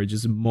of nowhere,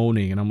 just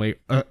moaning. And I'm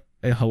like,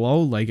 hello?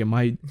 Like, am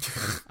I?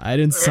 I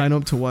didn't sign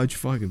up to watch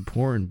fucking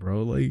porn,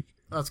 bro. Like,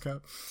 that's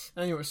cap.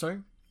 Anyway, sorry.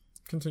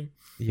 Continue.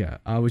 Yeah,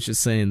 I was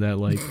just saying that,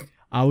 like.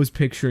 I was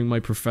picturing my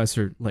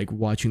professor, like,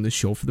 watching the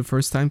show for the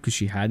first time because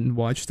she hadn't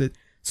watched it.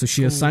 So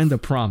she assigned the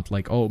prompt,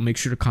 like, oh, make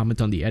sure to comment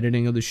on the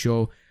editing of the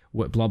show,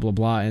 what blah, blah,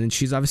 blah. And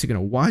she's obviously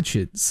going to watch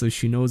it so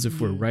she knows if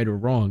we're right or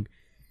wrong.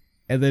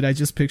 And then I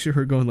just picture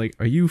her going, like,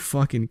 are you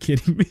fucking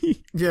kidding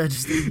me? Yeah,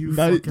 just you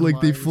Not, fucking like,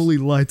 liars. they fully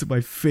lied to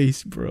my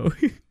face, bro.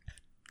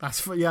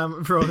 Yeah,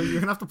 bro, you're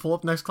going to have to pull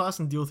up next class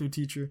and deal with your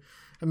teacher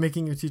and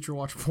making your teacher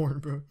watch porn,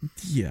 bro.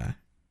 Yeah.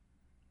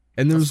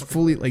 And there was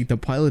fully, like, the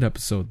pilot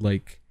episode,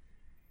 like...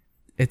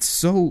 It's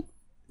so,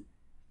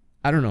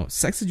 I don't know,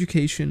 Sex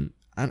Education,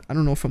 I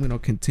don't know if I'm going to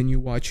continue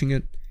watching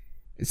it.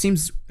 It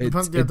seems, it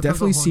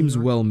definitely seems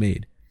well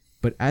made.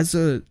 But as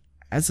a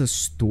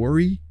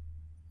story,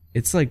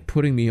 it's like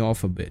putting me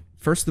off a bit.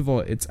 First of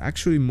all, it's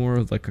actually more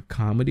of like a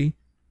comedy.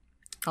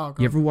 Oh,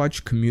 okay. You ever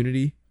watch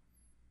Community?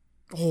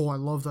 Oh, I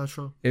love that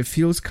show. It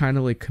feels kind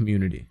of like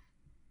Community.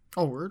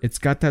 Oh, word? It's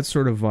got that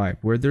sort of vibe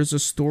where there's a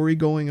story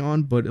going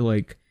on, but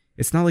like,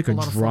 it's not like a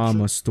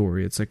drama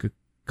story. It's like a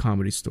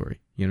comedy story,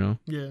 you know?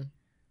 Yeah.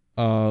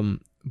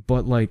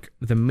 But like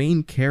the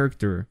main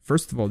character,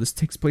 first of all, this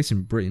takes place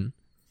in Britain.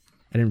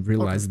 I didn't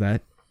realize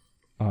that.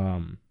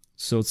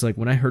 So it's like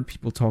when I heard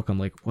people talk, I'm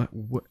like, what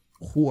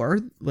who are,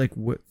 like,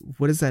 what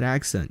is that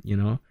accent, you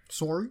know?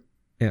 Sorry?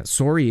 Yeah,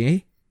 sorry, eh?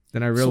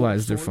 Then I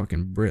realized Sorry. they're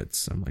fucking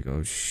Brits. I'm like,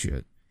 oh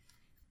shit.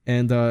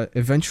 And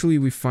eventually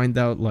we find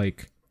out,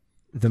 like,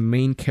 the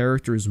main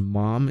character's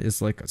mom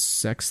is like a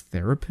sex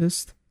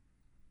therapist.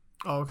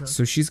 Oh, okay.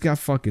 So she's got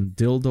fucking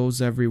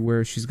dildos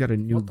everywhere. She's got a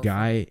new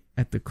guy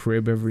at the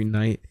crib every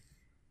night.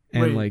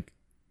 And, like,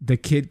 the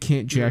kid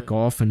can't jack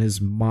off, and his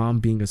mom,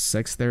 being a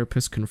sex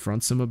therapist,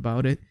 confronts him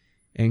about it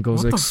and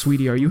goes like,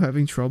 sweetie, are you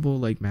having trouble,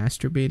 like,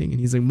 masturbating? And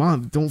he's like,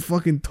 Mom, don't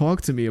fucking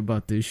talk to me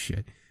about this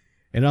shit.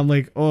 And I'm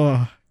like,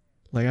 oh,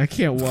 like, I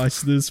can't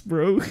watch this,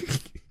 bro.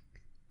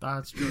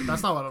 That's true.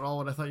 That's not at all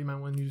what I thought you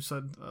meant when you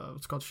said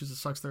it's called she's a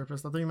sex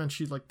therapist. I thought you meant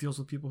she, like, deals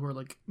with people who are,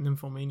 like,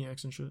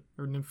 nymphomaniacs and shit.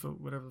 Or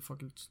whatever the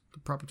fuck it's the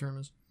proper term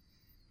is.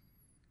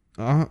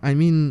 I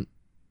mean,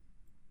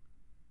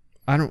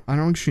 I don't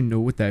actually know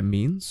what that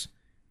means,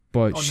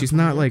 but she's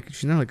not like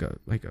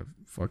a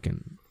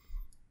fucking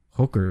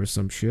hooker or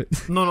some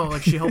shit. No,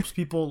 like, she helps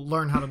people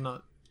learn how to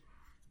nut.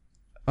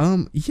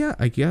 Yeah,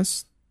 I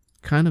guess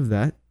kind of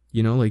that.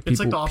 You know, like,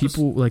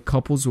 people like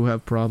couples who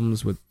have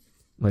problems with,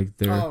 like,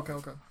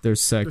 their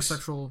sex, their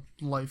sexual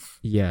life.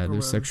 Yeah,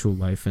 their sexual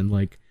life. And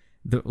like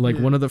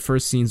one of the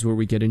first scenes where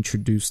we get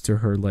introduced to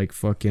her, like,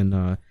 fucking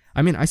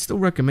I mean, I still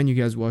recommend you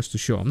guys watch the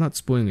show. I'm not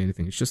spoiling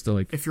anything. It's just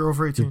like, if you're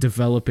over 18, the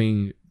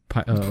developing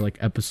like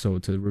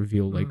episode to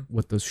reveal like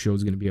what the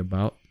show's gonna be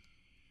about.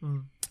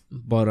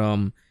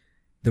 But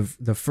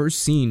the first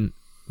scene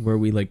where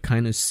we, like,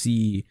 kind of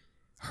see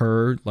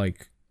her,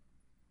 like,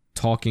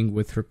 talking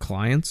with her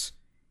clients,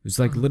 it was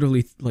like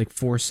literally like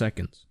 4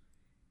 seconds.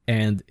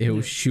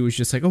 and she was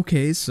just like,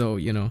 okay, so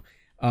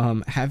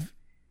have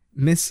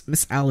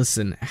Miss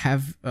Allison,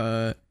 has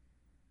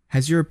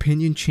your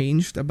opinion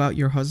changed about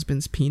your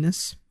husband's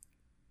penis?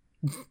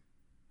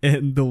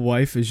 And the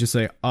wife is just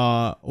like,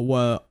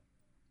 well,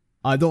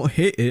 I don't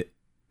hate it.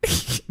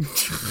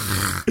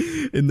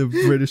 In the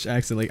British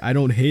accent, like, I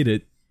don't hate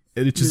it,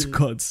 and it just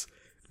cuts.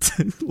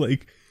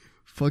 Like,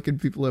 fucking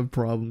people have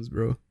problems,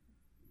 bro.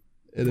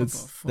 And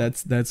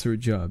that's her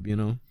job,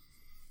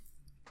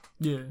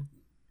 Yeah.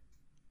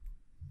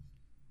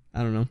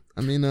 I don't know.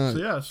 I mean,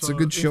 it's a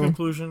good show.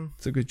 Conclusion,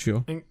 it's a good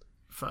show.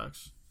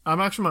 Facts. I'm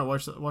actually might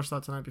watch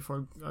that tonight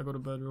before I go to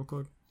bed real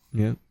quick.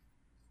 Yeah.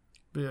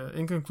 But yeah,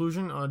 in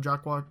conclusion,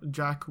 Jack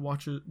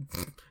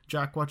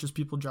watches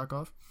people jack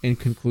off. In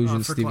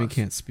conclusion, Steven class.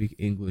 can't speak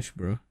English,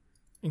 bro.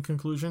 In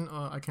conclusion,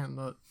 I can't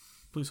nut.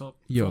 Please help.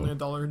 Yo.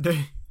 It's only $1 a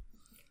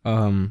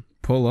day.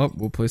 Pull up.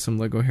 We'll play some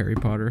Lego Harry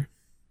Potter.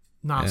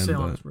 Nah, say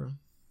honest, bro.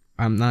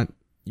 I'm not.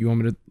 You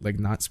want me to like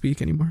not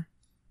speak anymore?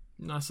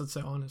 Nah, I said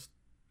say honest.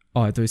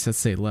 Oh, I thought you said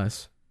say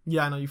less.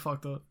 Yeah, I know you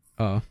fucked up.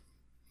 Oh.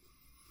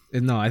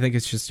 No, I think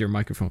it's just your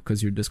microphone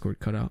because your Discord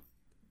cut out.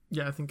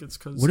 Yeah, I think it's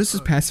because. What is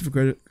this passive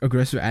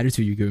aggressive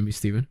attitude you're giving me,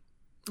 Steven?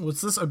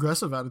 What's this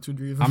aggressive attitude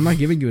you're giving? I'm not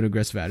giving you an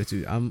aggressive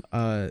attitude. I'm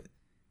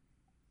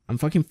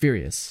fucking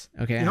furious.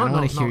 Okay, I don't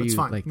want to hear you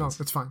fine. like this.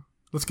 It's fine.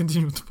 Let's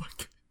continue with the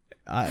podcast.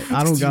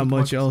 I don't got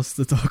much else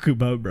to talk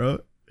about, bro.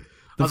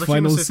 The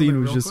final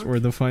scene was just, or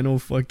the final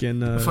fucking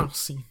the final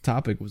scene.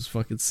 Topic was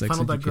fucking sex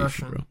final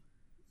education, digression.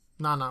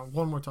 bro. Nah,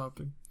 one more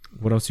topic.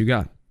 What else you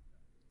got?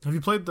 Have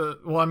you played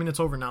well, I mean, it's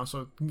over now,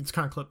 so it's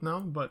kind of clipped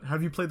now, but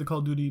have you played the Call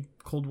of Duty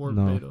Cold War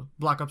beta?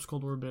 Black Ops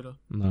Cold War beta?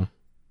 No.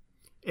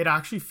 It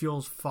actually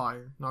feels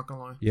fire, not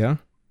gonna lie. Yeah?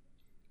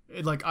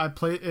 I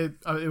played it,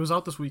 it was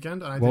out this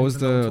weekend, and I What was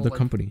the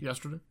company?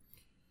 Yesterday.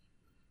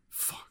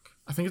 Fuck.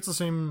 I think it's the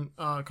same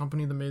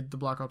company that made the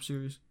Black Ops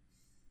series.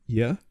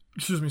 Yeah?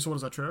 Excuse me, so what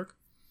is that, Treyarch?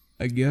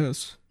 I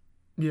guess.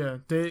 Yeah,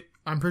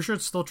 I'm pretty sure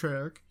it's still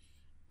Treyarch.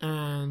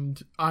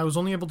 And I was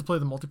only able to play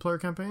the multiplayer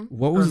campaign.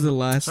 What was the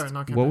last? Sorry,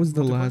 not campaign. What was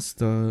the multiplayer? last?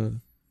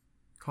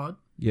 COD?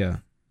 Yeah.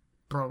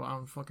 Bro, I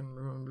don't fucking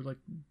remember. Like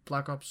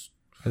Black Ops.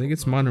 I think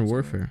it's Modern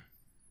Warfare.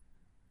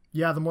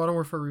 Yeah, the Modern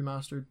Warfare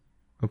remastered.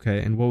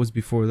 Okay, and what was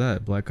before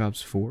that? Black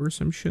Ops 4 or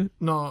some shit?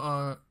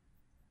 No,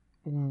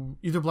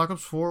 either Black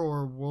Ops 4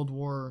 or World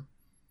War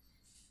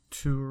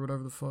 2 or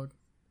whatever the fuck.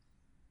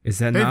 Is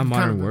that not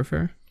Modern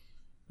Warfare?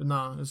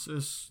 Nah,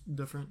 it's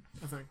different,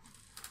 I think.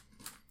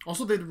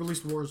 Also, they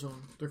released Warzone.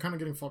 They're kind of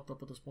getting fucked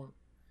up at this point.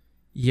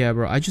 Yeah,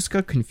 bro. I just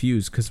got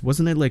confused because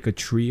wasn't it like a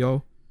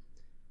trio?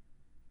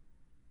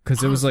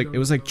 Because it was like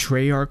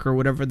Treyarch or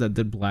whatever that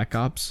did Black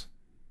Ops.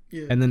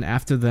 Yeah. And then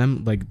after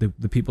them, like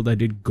the people that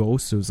did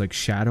Ghost, it was like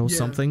Shadow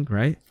something,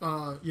 right?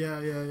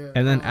 Yeah.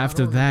 And then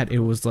after that, it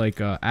was like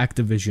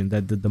Activision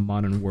that did the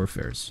Modern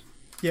Warfares.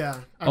 Yeah.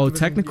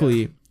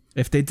 Technically,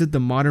 if they did the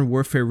Modern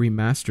Warfare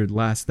remastered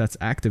last, that's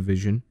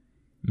Activision.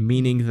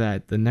 Meaning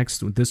that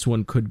this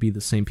one could be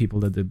the same people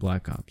that did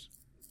Black Ops.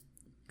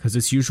 Because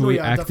it's usually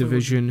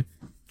Activision,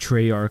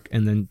 Treyarch,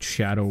 and then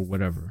Shadow,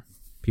 whatever.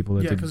 People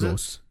that did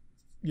Ghosts.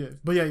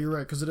 But yeah, you're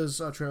right, because it is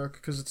Treyarch,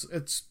 because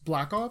it's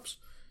Black Ops,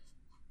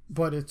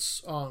 but it's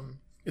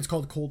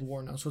called Cold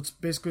War now. So it's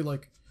basically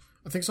like,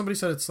 I think somebody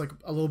said it's like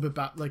a little bit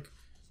back, like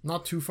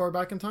not too far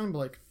back in time,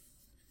 but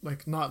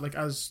like not like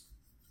as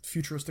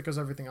futuristic as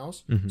everything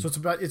else. Mm-hmm. So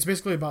it's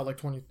basically about like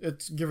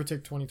it's give or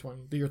take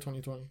 2020, the year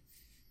 2020.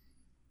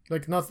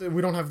 Like nothing.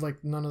 We don't have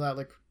like none of that.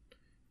 Like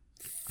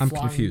I'm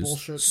confused.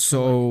 Bullshit.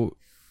 So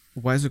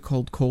why is it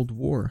called Cold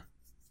War?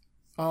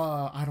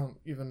 I don't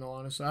even know,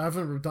 honestly. I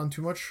haven't done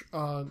too much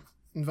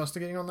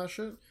investigating on that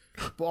shit.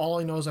 But all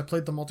I know is I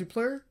played the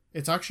multiplayer.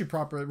 It's actually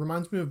proper. It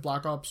reminds me of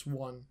Black Ops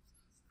 1.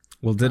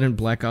 Well, didn't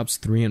Black Ops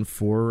 3 and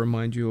 4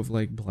 remind you of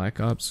like Black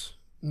Ops?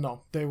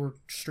 No, they were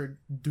straight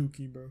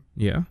dookie, bro.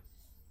 Yeah.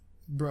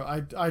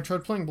 Bro, I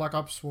tried playing Black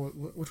Ops 4.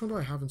 Which one do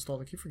I have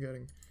installed? I keep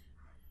forgetting.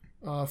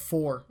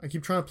 4. I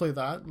keep trying to play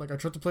that. Like, I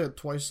tried to play it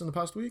twice in the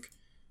past week.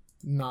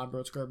 Nah, bro,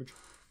 it's garbage.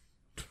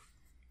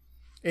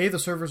 A, the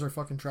servers are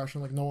fucking trash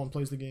and, like, no one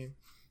plays the game.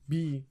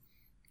 B,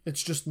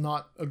 it's just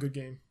not a good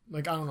game.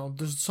 Like, I don't know.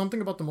 There's something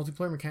about the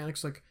multiplayer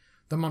mechanics, like,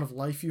 the amount of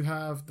life you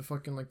have, the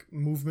fucking, like,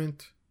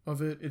 movement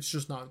of it. It's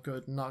just not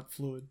good, not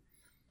fluid.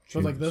 Jeez.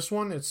 But, like, this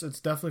one, it's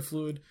definitely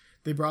fluid.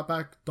 They brought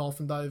back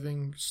dolphin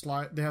diving,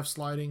 they have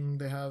sliding,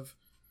 they have...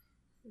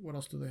 What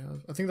else do they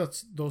have? I think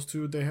that's those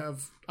two. They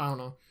have... I don't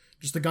know.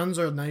 Just the guns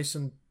are nice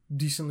and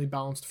decently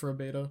balanced for a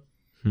beta.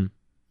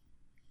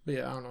 But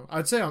yeah, I don't know.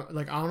 I'd say,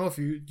 like, I don't know if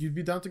you'd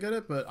be down to get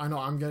it, but I know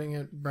I'm getting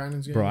it.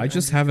 Brandon's getting it. Bro, I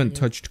just haven't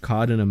touched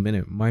COD in a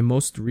minute. My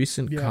most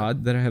recent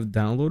COD that I have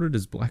downloaded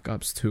is Black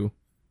Ops 2.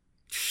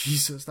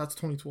 Jesus, that's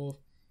 2012.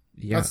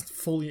 Yeah. That's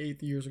fully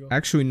 8 years ago.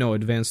 Actually, no,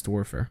 Advanced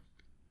Warfare.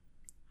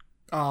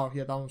 Oh,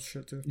 yeah, that one's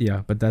shit too.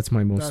 Yeah, but that's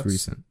my most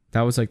recent.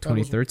 That was like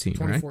 2013,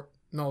 right?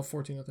 No,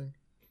 14, I think.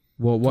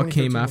 Well, what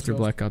came after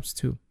Black Ops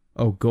 2?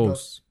 Oh,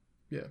 Ghosts.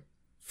 Yeah.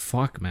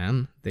 Fuck,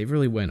 man. They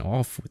really went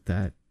off with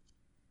that.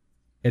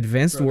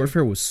 Advanced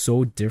Warfare was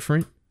so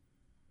different.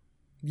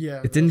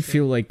 Yeah. It didn't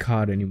feel like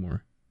COD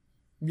anymore.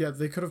 Yeah,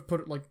 they could have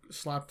put like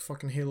slapped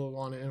fucking Halo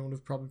on it and it would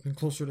have probably been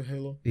closer to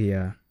Halo.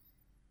 Yeah.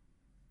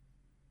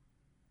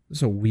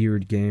 It's a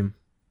weird game.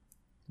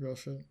 Real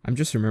shit. I'm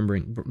just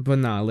remembering, but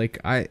nah, like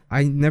I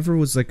never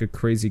was like a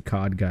crazy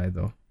COD guy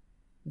though.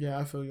 Yeah,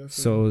 I feel you.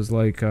 So it was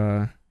like,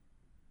 you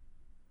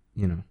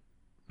know,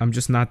 I'm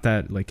just not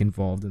that like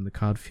involved in the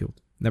COD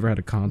field. Never had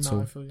a console.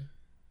 No, I feel you.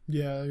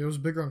 Yeah, it was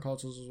bigger on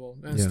consoles as well,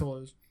 and it still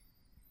is.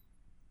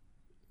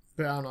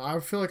 But I don't know. I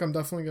feel like I'm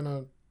definitely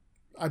gonna.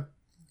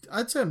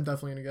 I'd say I'm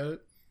definitely gonna get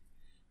it,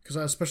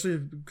 especially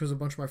because a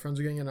bunch of my friends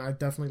are getting it, and I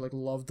definitely like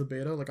love the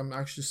beta. Like I'm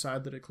actually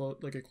sad that it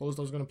closed. Like it closed.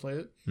 I was gonna play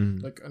it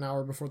like an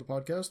hour before the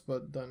podcast,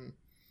 but then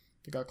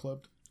it got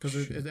clipped because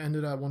it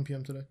ended at 1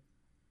 p.m. today.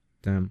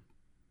 Damn.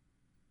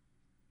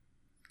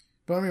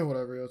 But I mean,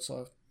 whatever. It's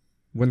left.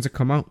 When's it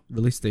come out?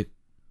 Release date?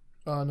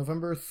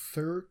 November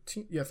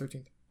 13th. Yeah,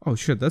 13th. Oh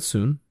shit, that's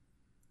soon.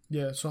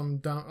 Yeah, so I'm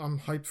down. I'm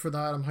hyped for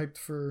that. I'm hyped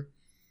for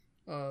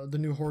the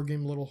new horror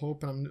game Little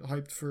Hope, and I'm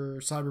hyped for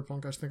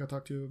Cyberpunk. I think I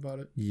talked to you about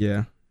it.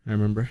 Yeah, I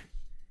remember.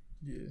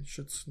 Yeah,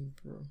 shit's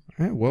bro. All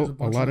right, well,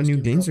 a lot of new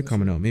games are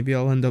coming out. Maybe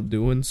I'll end up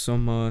doing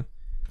some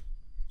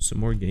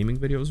more gaming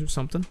videos or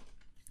something.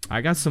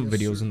 I got some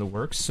videos in the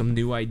works, some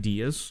new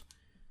ideas.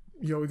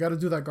 Yo, we got to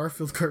do that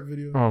Garfield Kart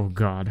video. Oh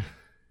God.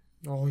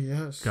 Oh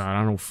yes. God,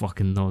 I don't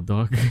fucking know,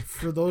 dog.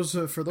 For those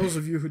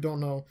of you who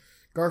don't know,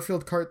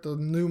 Garfield Kart, the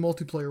new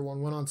multiplayer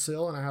one, went on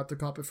sale, and I had to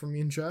cop it from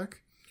me and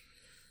Jack.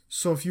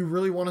 So if you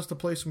really want us to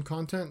play some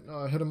content,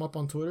 hit him up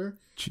on Twitter.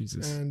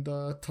 Jesus. And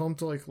tell him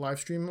to like live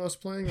stream us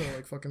playing or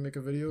like fucking make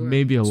a video.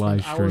 Maybe a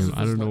live stream.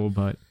 I don't know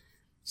about.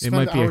 It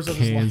might be a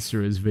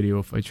cancerous video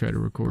if I try to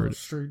record it.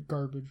 Straight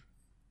garbage.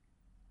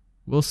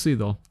 We'll see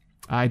though.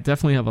 I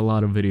definitely have a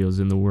lot of videos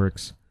in the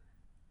works.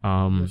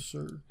 Yes,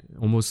 sir.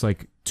 Almost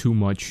like too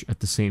much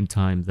at the same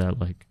time that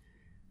like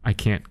I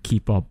can't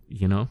keep up,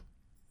 you know?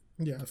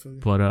 Yeah, I feel you.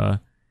 But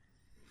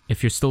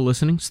if you're still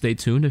listening, stay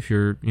tuned. If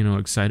you're,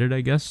 excited,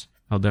 I guess.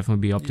 I'll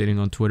definitely be updating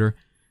on Twitter,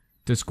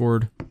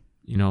 Discord,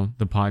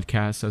 the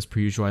podcast as per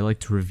usual. I like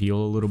to reveal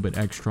a little bit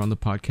extra on the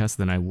podcast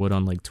than I would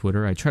on like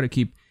Twitter. I try to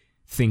keep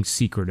things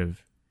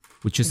secretive,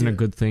 which isn't a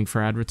good thing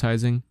for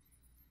advertising,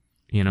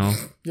 Yeah,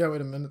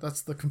 wait a minute.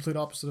 That's the complete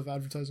opposite of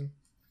advertising.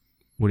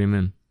 What do you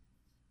mean?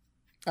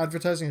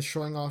 Advertising is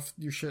showing off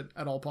your shit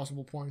at all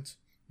possible points.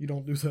 You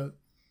don't do that.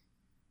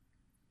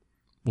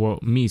 Well,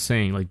 me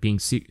saying like being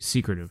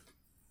secretive.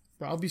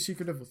 Bro, I'll be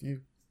secretive with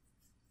you.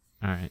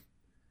 All right.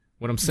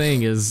 What I'm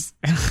saying is,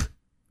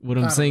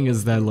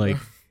 that like,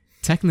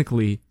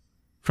 technically,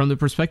 from the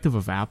perspective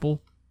of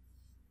Apple,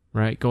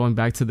 right, going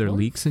back to their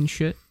leaks and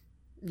shit,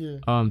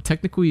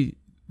 technically,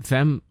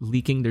 them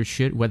leaking their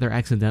shit, whether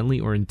accidentally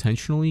or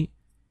intentionally,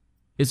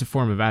 is a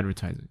form of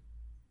advertising.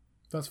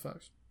 That's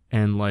facts.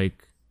 And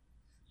like,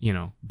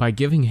 by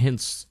giving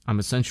hints, I'm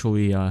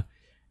essentially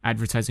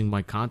advertising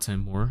my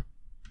content more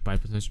by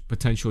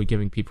potentially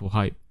giving people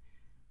hype.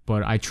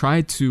 But I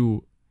try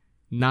to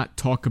not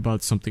talk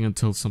about something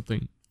until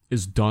something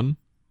is done.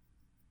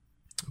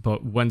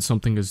 But when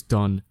something is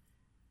done,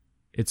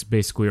 it's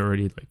basically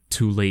already like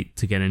too late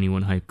to get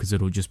anyone hyped because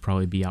it'll just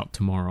probably be out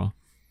tomorrow,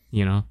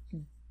 Yeah.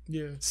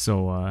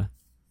 So,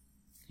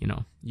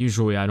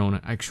 usually I don't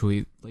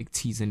actually like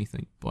tease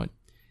anything, but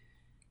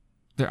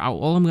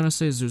all I'm gonna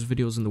say is there's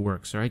videos in the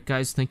works. All right,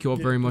 guys, thank you all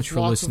very much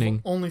for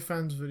listening. Lots of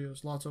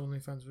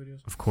OnlyFans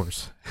videos. Of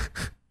course.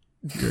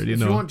 If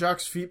you want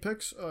Jack's feet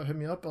pics, hit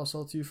me up. I'll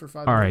sell it to you for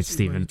 $5. All right,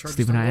 Steven.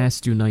 Steven, I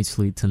asked you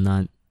nicely to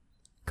not.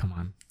 Come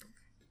on.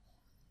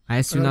 I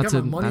asked you not to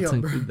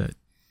include that.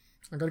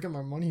 I gotta get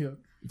my money up.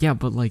 Yeah,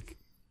 but like,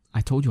 I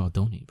told you I'll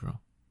donate, bro.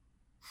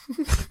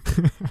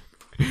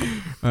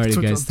 All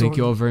right, guys. Thank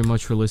you all very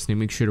much for listening.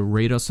 Make sure to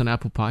rate us on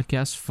Apple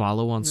Podcasts.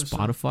 Follow on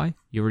Spotify. Sir.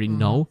 You already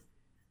know.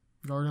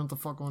 You already know what the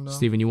fuck going down.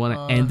 Steven, you want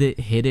to end it,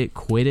 hit it,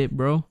 quit it,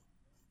 bro?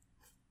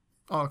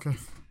 Oh, okay.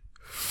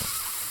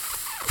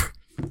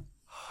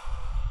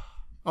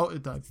 Oh,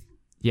 it died.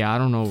 Yeah, I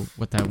don't know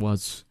what that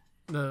was.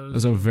 It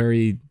was a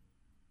very,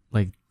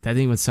 that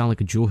didn't even sound like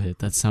a jewel hit.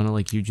 That sounded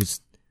like you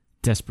just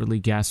desperately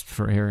gasped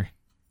for air.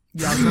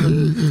 Yeah,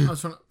 I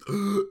was trying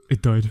to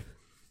It died.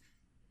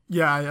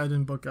 Yeah, I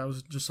didn't book it. I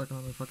was just sucking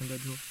on the fucking dead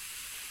jewel.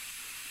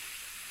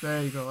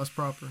 There you go. That's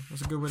proper.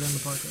 That's a good way to end the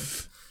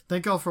podcast.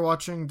 Thank y'all for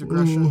watching.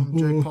 Digression,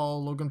 Jake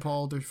Paul, Logan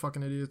Paul, they're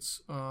fucking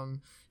idiots. You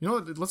know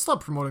what? Let's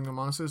stop promoting them,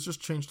 honestly. Let's just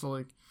change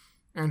to,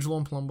 Angelo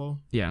and Palumbo.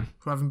 Yeah.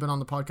 Who haven't been on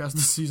the podcast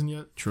this season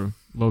yet. True.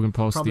 Logan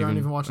Paul, Probably Steven. aren't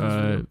even watching this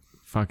video.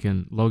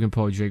 Fucking Logan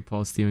Paul, Jake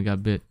Paul, Steven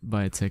got bit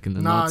by a tick in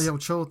the nuts. Nah, yo,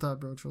 chill with that,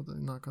 bro. Chill with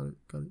that. Nah, cut it.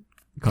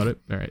 Cut it?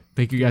 All right.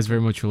 Thank you guys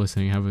very much for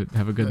listening. Have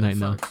a good night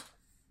now.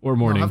 Or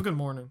morning. No, have a good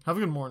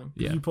morning.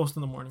 Yeah. You post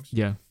in the mornings.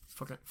 Yeah.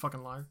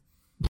 Fucking liar.